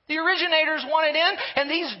 The originators want it in, and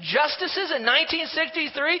these justices in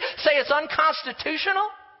 1963 say it's unconstitutional.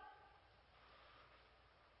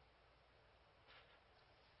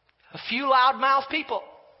 A few loudmouth people,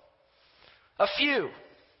 a few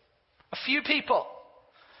people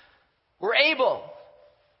were able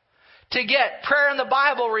to get prayer and the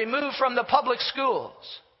Bible removed from the public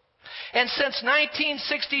schools. And since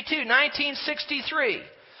 1962, 1963,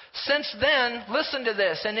 since then, listen to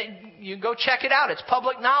this, and you go check it out. It's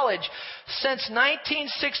public knowledge. Since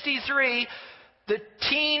 1963, the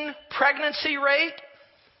teen pregnancy rate,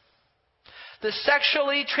 the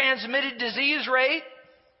sexually transmitted disease rate,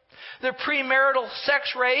 the premarital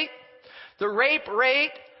sex rate, the rape rate,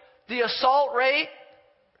 the assault rate,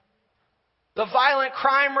 the violent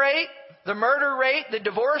crime rate, the murder rate, the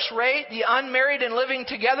divorce rate, the unmarried and living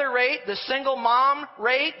together rate, the single mom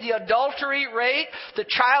rate, the adultery rate, the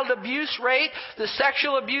child abuse rate, the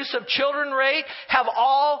sexual abuse of children rate have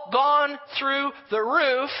all gone through the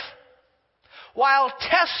roof, while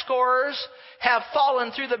test scores have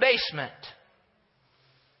fallen through the basement.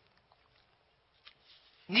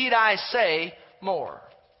 Need I say more?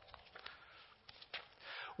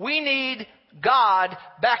 We need God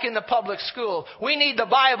back in the public school. We need the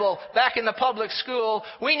Bible back in the public school.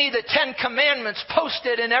 We need the 10 Commandments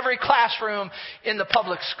posted in every classroom in the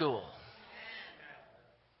public school.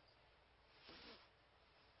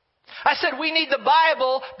 I said we need the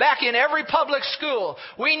Bible back in every public school.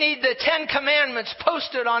 We need the 10 Commandments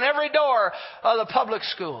posted on every door of the public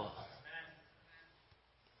school.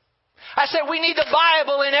 I said we need the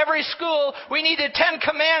Bible in every school. We need the 10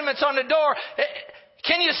 Commandments on the door.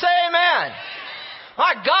 Can you say amen?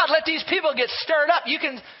 My God, let these people get stirred up. We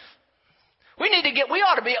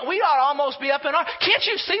ought to almost be up in arms. Can't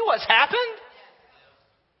you see what's happened?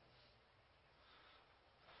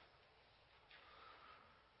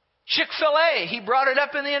 Chick Chick-fil-A, he brought it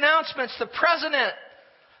up in the announcements. The president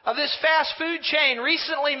of this fast food chain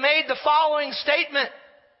recently made the following statement.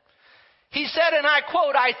 He said, and I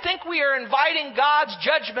quote, "I think we are inviting God's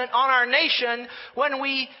judgment on our nation when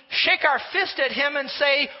we shake our fist at Him and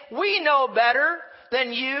say, we know better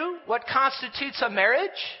than you what constitutes a marriage."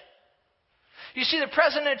 You see, the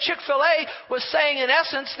president of Chick-fil-A was saying, in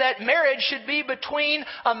essence, that marriage should be between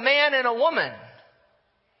a man and a woman.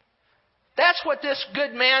 That's what this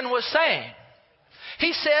good man was saying.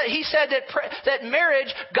 He said that marriage,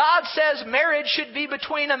 God says marriage should be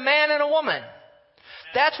between a man and a woman.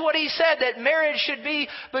 That's what he said, that marriage should be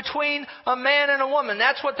between a man and a woman.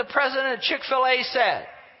 That's what the president of Chick-fil-A said.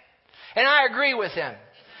 And I agree with him.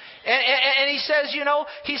 And he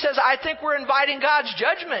says, I think we're inviting God's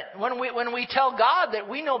judgment when we tell God that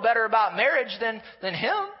we know better about marriage than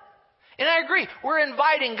Him. And I agree. We're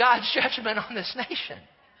inviting God's judgment on this nation.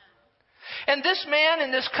 And this man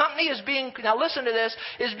in this company is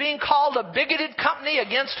being called a bigoted company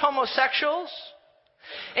against homosexuals.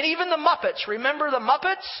 And even the Muppets, remember the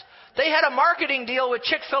Muppets? They had a marketing deal with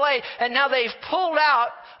Chick-fil-A, and now they've pulled out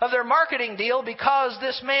of their marketing deal because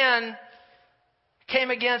this man came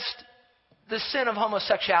against the sin of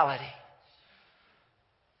homosexuality.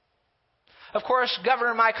 Of course,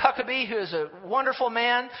 Governor Mike Huckabee, who is a wonderful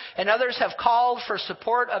man, and others have called for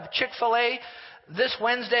support of Chick-fil-A this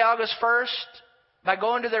Wednesday, August 1st, by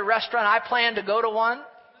going to their restaurant. I plan to go to one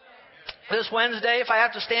this Wednesday if I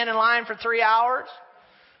have to stand in line for 3 hours.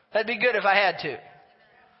 That'd be good if I had to.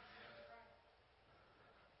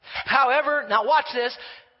 However, now watch this.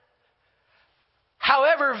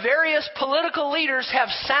 However, various political leaders have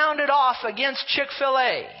sounded off against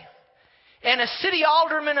Chick-fil-A. And a city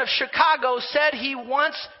alderman of Chicago said he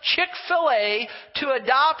wants Chick-fil-A to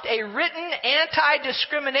adopt a written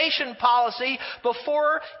anti-discrimination policy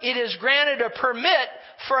before it is granted a permit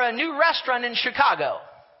for a new restaurant in Chicago.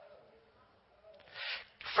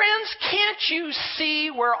 Friends, can't you see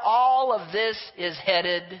where all of this is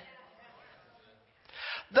headed?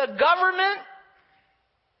 The government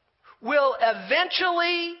will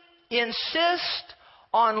eventually insist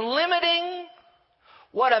on limiting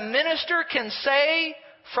what a minister can say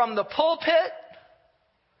from the pulpit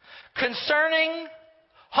concerning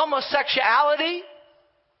homosexuality.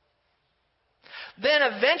 Then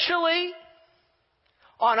eventually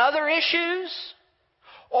on other issues,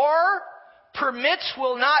 or permits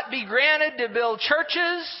will not be granted to build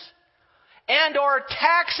churches, and or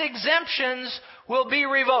tax exemptions will be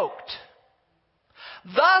revoked.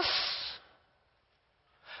 Thus,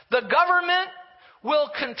 the government will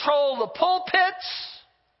control the pulpits.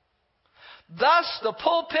 Thus, the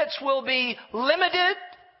pulpits will be limited.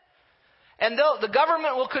 And the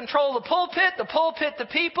government will control the pulpit the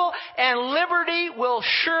people, and liberty will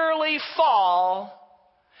surely fall,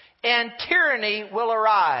 and tyranny will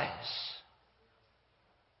arise.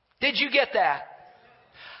 Did you get that?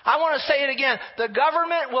 I want to say it again. The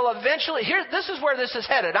government will eventually... this is where this is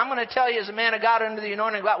headed. I'm going to tell you as a man of God under the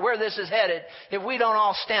anointing of God where this is headed if we don't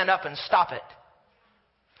all stand up and stop it.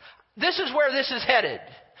 This is where this is headed.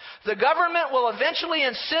 The government will eventually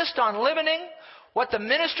insist on limiting what the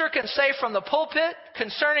minister can say from the pulpit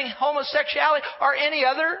concerning homosexuality or any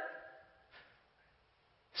other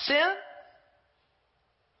sin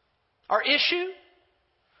or issue.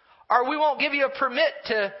 Or we won't give you a permit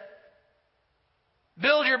to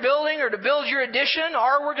build your building or to build your addition,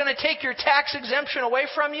 or we're going to take your tax exemption away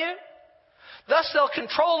from you. Thus they'll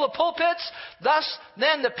control the pulpits. Thus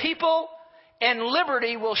then the people and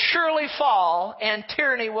liberty will surely fall and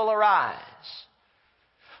tyranny will arise.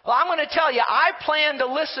 Well, I'm going to tell you, I plan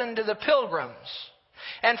to listen to the Pilgrims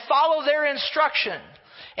and follow their instruction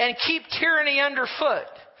and keep tyranny underfoot.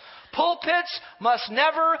 Pulpits must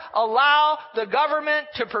never allow the government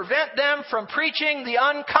to prevent them from preaching the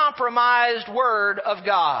uncompromised Word of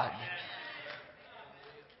God.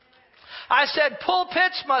 I said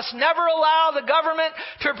pulpits must never allow the government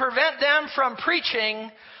to prevent them from preaching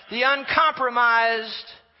the uncompromised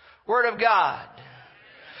Word of God.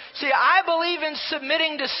 See, I believe in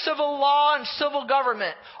submitting to civil law and civil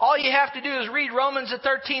government. All you have to do is read Romans the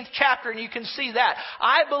 13th chapter and you can see that.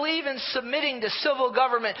 I believe in submitting to civil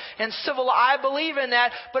government and civil law. I believe in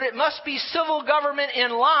that, but it must be civil government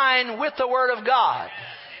in line with the Word of God.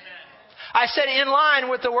 I said in line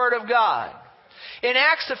with the Word of God. In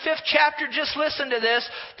Acts the 5th chapter, just listen to this.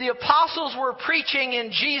 The apostles were preaching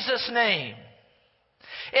in Jesus' name.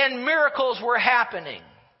 And miracles were happening.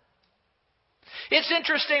 It's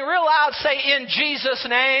interesting. Real loud, say, in Jesus'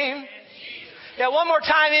 name. Yeah, one more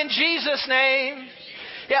time, in Jesus' name.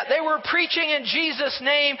 Yeah, they were preaching in Jesus'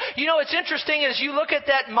 name. You know, it's interesting as you look at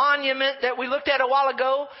that monument that we looked at a while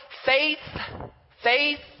ago. Faith.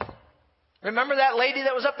 Remember that lady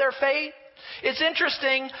that was up there, Faith? It's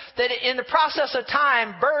interesting that in the process of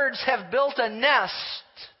time, birds have built a nest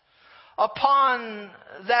upon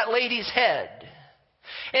that lady's head.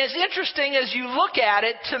 And it's interesting as you look at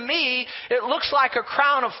it, to me, it looks like a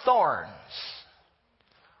crown of thorns.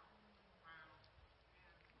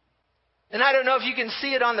 And I don't know if you can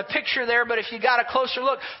see it on the picture there, but if you got a closer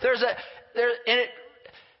look,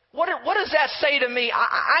 what does that say to me?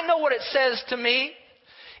 I know what it says to me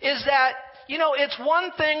is that, you know, it's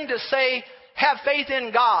one thing to say, have faith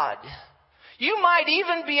in God. You might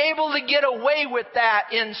even be able to get away with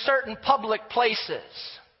that in certain public places.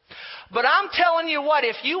 But I'm telling you what,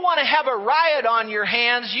 if you want to have a riot on your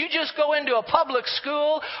hands, you just go into a public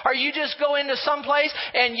school or you just go into some place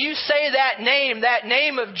and you say that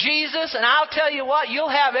name of Jesus, and I'll tell you what, you'll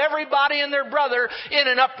have everybody and their brother in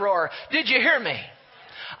an uproar. Did you hear me?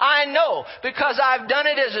 I know, because I've done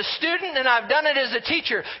it as a student and I've done it as a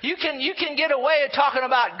teacher. You can get away with talking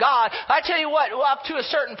about God. I tell you what, up to a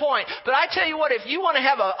certain point. But I tell you what, if you want to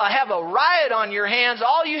have a riot on your hands,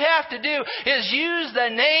 all you have to do is use the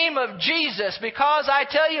name of Jesus. Because I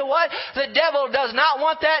tell you what, the devil does not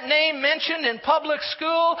want that name mentioned in public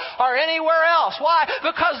school or anywhere else. Why?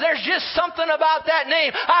 Because there's just something about that name.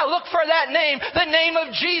 I look for that name, the name of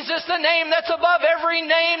Jesus, the name that's above every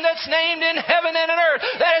name that's named in heaven and in earth.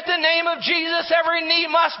 That at the name of Jesus, every knee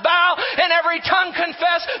must bow and every tongue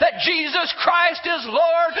confess that Jesus Christ is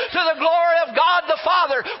Lord to the glory of God the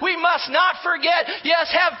Father. We must not forget, yes,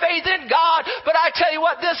 have faith in God, but I tell you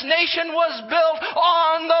what, this nation was built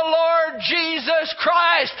on the Lord Jesus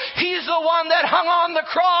Christ. He's the one that hung on the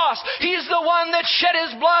cross. He's the one that shed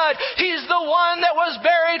His blood. He's the one that was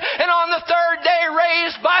buried and on the third day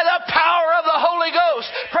raised by the power of the Holy Ghost.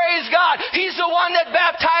 Praise God. He's the one that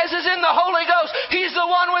baptizes in the Holy Ghost. He's the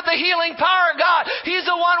one with the healing power of God. He's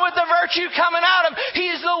the one with the virtue coming out of Him.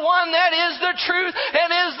 He's the one that is the truth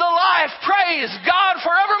and is the life. Praise God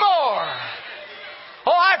forevermore.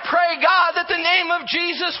 Oh, I pray, God, that the name of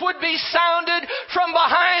Jesus would be sounded from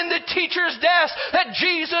behind the teacher's desk, that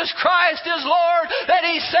Jesus Christ is Lord, that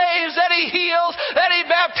He saves, that He heals, that He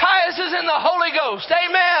baptizes in the Holy Ghost.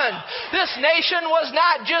 Amen. This nation was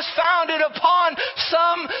not just founded upon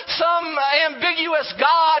some ambiguous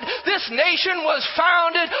God. This nation was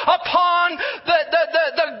founded upon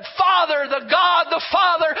the Father, the God, the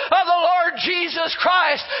Father of the Lord Jesus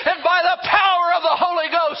Christ. And by the power of the Holy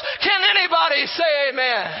Ghost, can anybody say amen?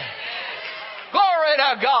 Glory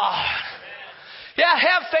to God. Yeah,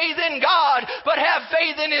 have faith in God, but have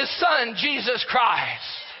faith in His Son, Jesus Christ.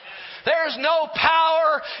 There's no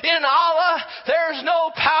power in Allah. There's no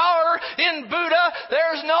power in Buddha.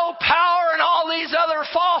 There's no power in all these other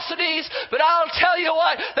falsities. But I'll tell you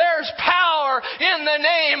what, there's power in the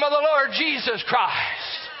name of the Lord Jesus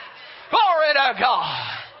Christ. Glory to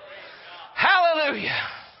God. Hallelujah.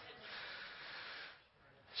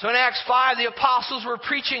 So in Acts 5, the apostles were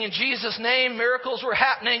preaching in Jesus' name. Miracles were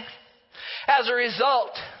happening. As a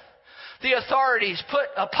result, the authorities put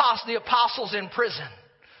the apostles in prison.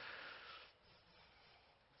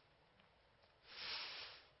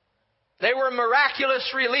 They were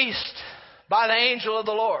miraculously released by the angel of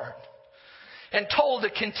the Lord and told to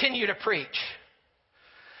continue to preach.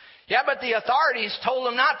 Yeah, but the authorities told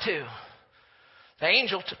them not to. The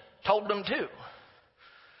angel told them to.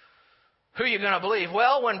 Who are you going to believe?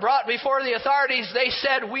 Well, when brought before the authorities, they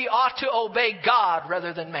said we ought to obey God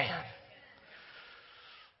rather than man.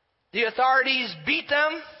 The authorities beat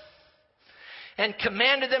them and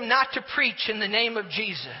commanded them not to preach in the name of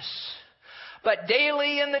Jesus. But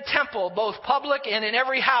daily in the temple, both public and in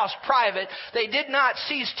every house, private, they did not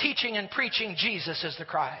cease teaching and preaching Jesus as the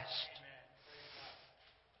Christ.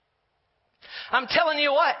 I'm telling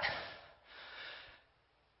you what,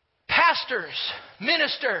 pastors,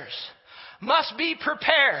 ministers must be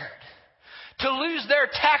prepared to lose their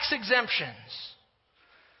tax exemptions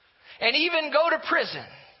and even go to prison.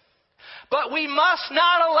 But we must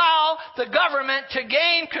not allow the government to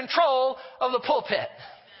gain control of the pulpit.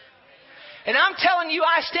 And I'm telling you,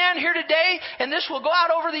 I stand here today, and this will go out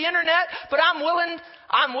over the internet, but I'm willing,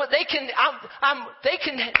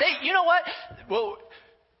 you know what? Well,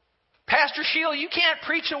 Pastor Sheila, you can't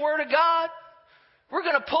preach the Word of God. We're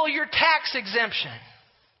going to pull your tax exemption.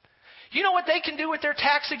 You know what they can do with their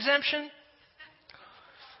tax exemption?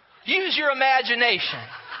 Use your imagination.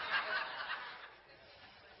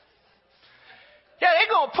 Yeah,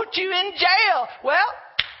 they're going to put you in jail. Well,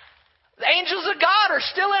 the angels of God are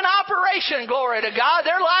still in operation, glory to God.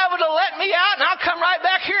 They're liable to let me out, and I'll come right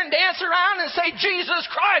back here and dance around and say, Jesus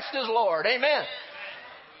Christ Christ is Lord. Amen.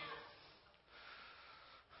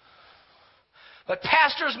 But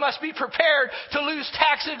pastors must be prepared to lose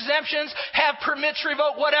tax exemptions, have permits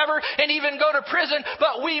revoked, whatever, and even go to prison.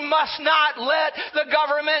 But we must not let the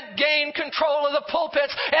government gain control of the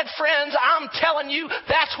pulpits. And friends, I'm telling you,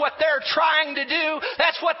 that's what they're trying to do.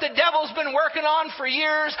 That's what the devil's been working on for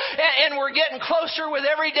years. And we're getting closer with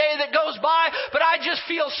every day that goes by. But I just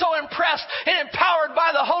feel so impressed and empowered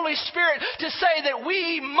by the Holy Spirit to say that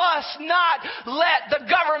we must not let the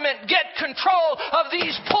government get control of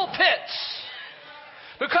these pulpits.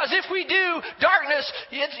 Because if we do, darkness,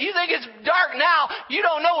 you think it's dark now, you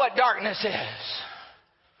don't know what darkness is.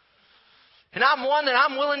 And I'm one that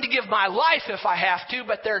I'm willing to give my life if I have to,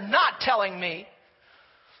 but they're not telling me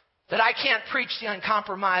that I can't preach the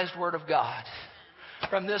uncompromised Word of God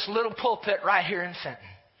from this little pulpit right here in Fenton.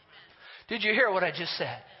 Did you hear what I just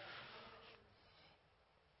said?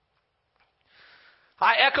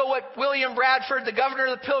 I echo what William Bradford, the governor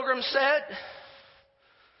of the Pilgrims, said,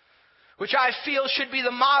 which I feel should be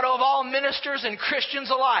the motto of all ministers and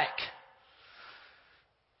Christians alike.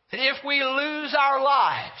 That if we lose our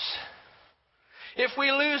lives, if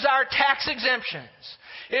we lose our tax exemptions,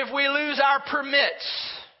 if we lose our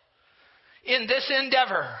permits in this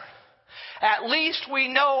endeavor, at least we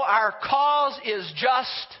know our cause is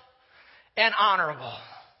just and honorable.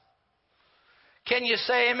 Can you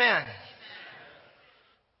say amen?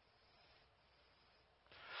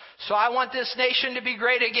 So I want this nation to be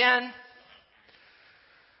great again.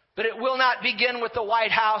 But it will not begin with the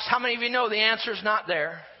White House. How many of you know the answer is not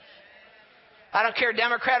there? I don't care,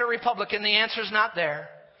 Democrat or Republican, the answer is not there.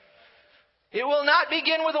 It will not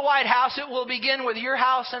begin with the White House. It will begin with your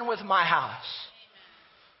house and with my house.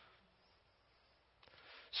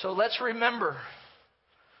 So let's remember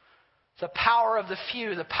the power of the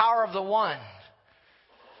few, the power of the one.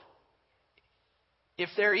 If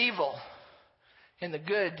they're evil and the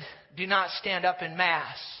good do not stand up in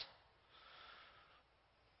mass.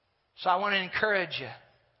 So I want to encourage you.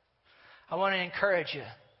 I want to encourage you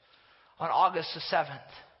on August the 7th.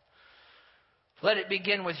 Let it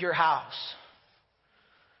begin with your house.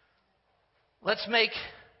 Let's make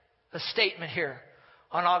a statement here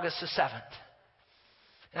on August the 7th.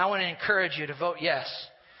 And I want to encourage you to vote yes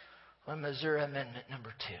on Missouri Amendment number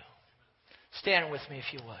 2. Stand with me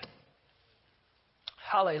if you would.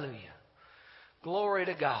 Hallelujah. Glory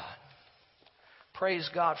to God. Praise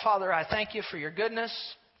God. Father, I thank you for your goodness.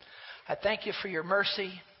 I thank you for your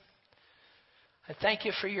mercy. I thank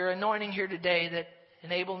you for your anointing here today that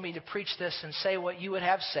enabled me to preach this and say what you would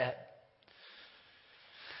have said.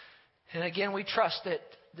 And again, we trust that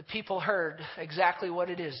the people heard exactly what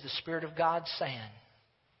it is the Spirit of God saying.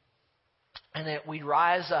 And that we'd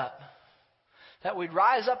rise up. That we'd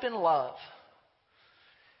rise up in love.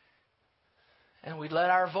 And we'd let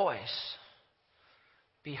our voice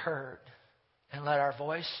be heard. And let our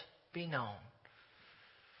voice be known.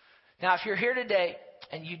 Now, if you're here today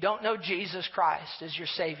and you don't know Jesus Christ as your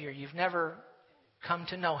Savior, you've never come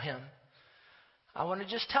to know Him, I want to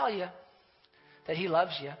just tell you that He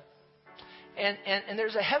loves you. And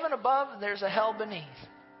there's a heaven above and there's a hell beneath.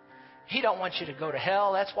 He don't want you to go to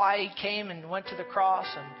hell. That's why He came and went to the cross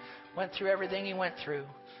and went through everything He went through.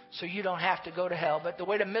 So you don't have to go to hell. But the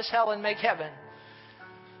way to miss hell and make heaven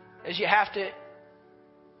is you have to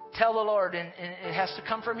tell the Lord, and it has to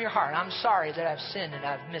come from your heart. I'm sorry that I've sinned and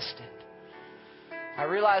I've missed it. I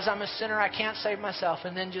realize I'm a sinner. I can't save myself.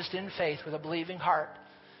 And then just in faith with a believing heart,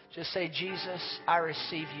 just say, Jesus, I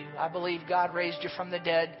receive you. I believe God raised you from the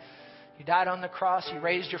dead. You died on the cross. He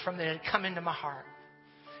raised you from the dead. Come into my heart.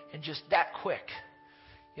 And just that quick,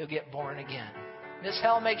 you'll get born again. Miss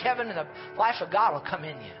hell, make heaven, and the life of God will come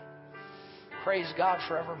in you. Praise God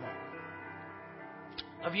forevermore.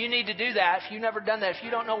 If you need to do that, if you've never done that, if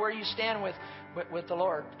you don't know where you stand with the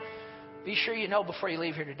Lord, be sure you know before you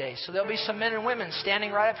leave here today. So there'll be some men and women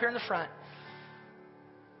standing right up here in the front.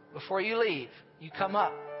 Before you leave, you come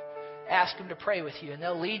up, ask them to pray with you, and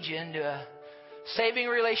they'll lead you into a saving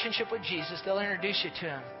relationship with Jesus. They'll introduce you to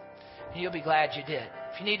Him, and you'll be glad you did.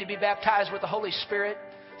 If you need to be baptized with the Holy Spirit,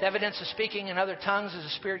 the evidence of speaking in other tongues as the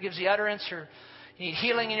Spirit gives the utterance, or you need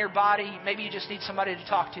healing in your body, maybe you just need somebody to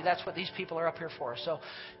talk to. That's what these people are up here for. So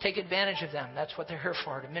take advantage of them. That's what they're here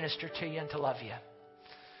for, to minister to you and to love you.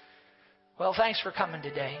 Well, thanks for coming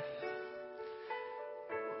today.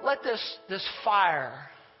 Let this fire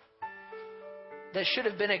that should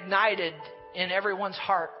have been ignited in everyone's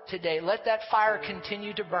heart today, let that fire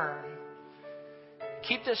continue to burn.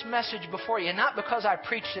 Keep this message before you, not because I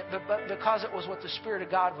preached it, but because it was what the Spirit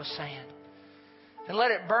of God was saying. And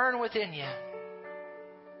let it burn within you.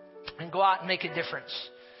 And go out and make a difference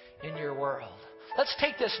in your world. Let's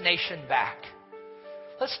take this nation back.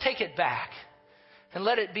 Let's take it back and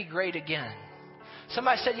let it be great again.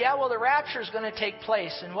 Somebody said, yeah, well, the rapture is going to take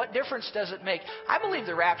place, and what difference does it make? I believe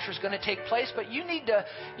the rapture is going to take place, but you need to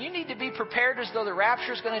be prepared as though the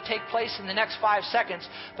rapture is going to take place in the next 5 seconds,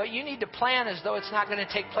 but you need to plan as though it's not going to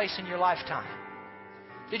take place in your lifetime.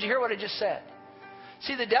 Did you hear what I just said?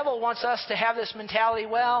 See, the devil wants us to have this mentality, the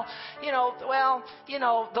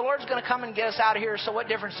Lord's going to come and get us out of here, so what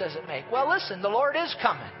difference does it make? Well, listen, the Lord is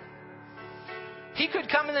coming. He could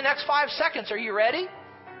come in the next 5 seconds. Are you ready?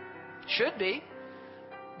 Should be.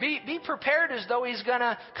 Be prepared as though He's going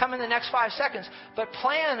to come in the next 5 seconds, but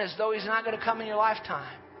plan as though He's not going to come in your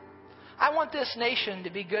lifetime. I want this nation to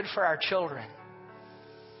be good for our children.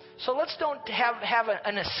 So let's don't have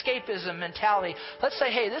an escapism mentality. Let's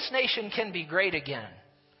say, hey, this nation can be great again.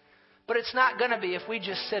 But it's not going to be if we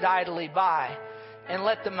just sit idly by and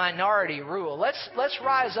let the minority rule. Let's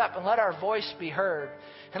rise up and let our voice be heard.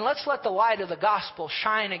 And let's let the light of the gospel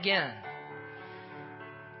shine again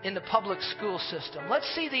in the public school system. Let's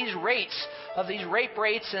see these rates of these rape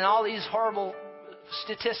rates and all these horrible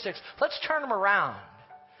statistics. Let's turn them around.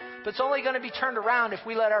 But it's only going to be turned around if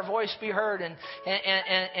we let our voice be heard and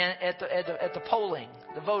at the polling,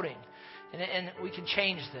 the voting. And we can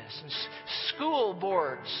change this. And school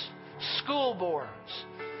boards.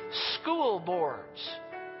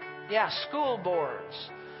 Yeah, school boards.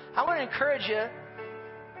 I want to encourage you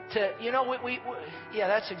to,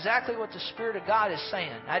 that's exactly what the Spirit of God is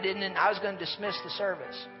saying. I was going to dismiss the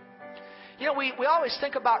service. We always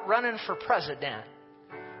think about running for president.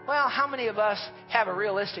 Well, how many of us have a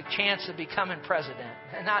realistic chance of becoming president?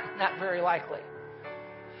 Not very likely.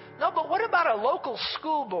 No, but what about a local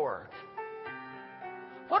school board?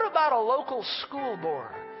 What about a local school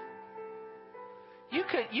board? You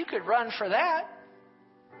could run for that.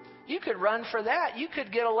 You could run for that. You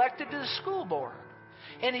could get elected to the school board.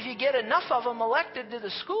 And if you get enough of them elected to the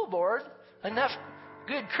school board, enough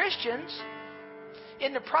good Christians,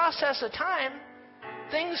 in the process of time,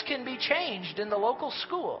 things can be changed in the local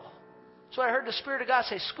school. That's what I heard the Spirit of God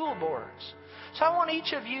say, school boards. So I want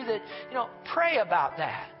each of you that, pray about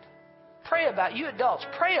that. Pray about, you adults,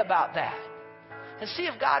 pray about that. And see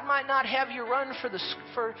if God might not have you run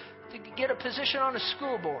to get a position on a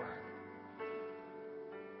school board.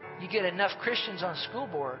 You get enough Christians on school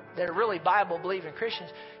board that are really Bible-believing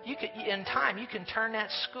Christians, in time, you can turn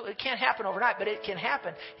that school. It can't happen overnight, but it can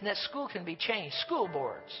happen, and that school can be changed. School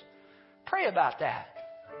boards. Pray about that.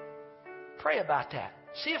 Pray about that.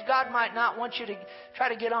 See if God might not want you to try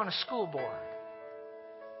to get on a school board.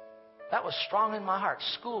 That was strong in my heart.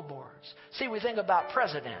 School boards. See, we think about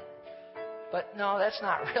president. But no, that's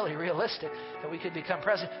not really realistic that we could become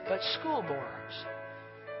president. But school boards.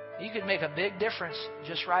 You could make a big difference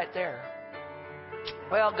just right there.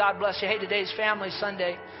 Well, God bless you. Hey, today's Family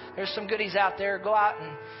Sunday. There's some goodies out there. Go out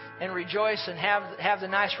and rejoice and have the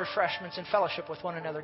nice refreshments and fellowship with one another.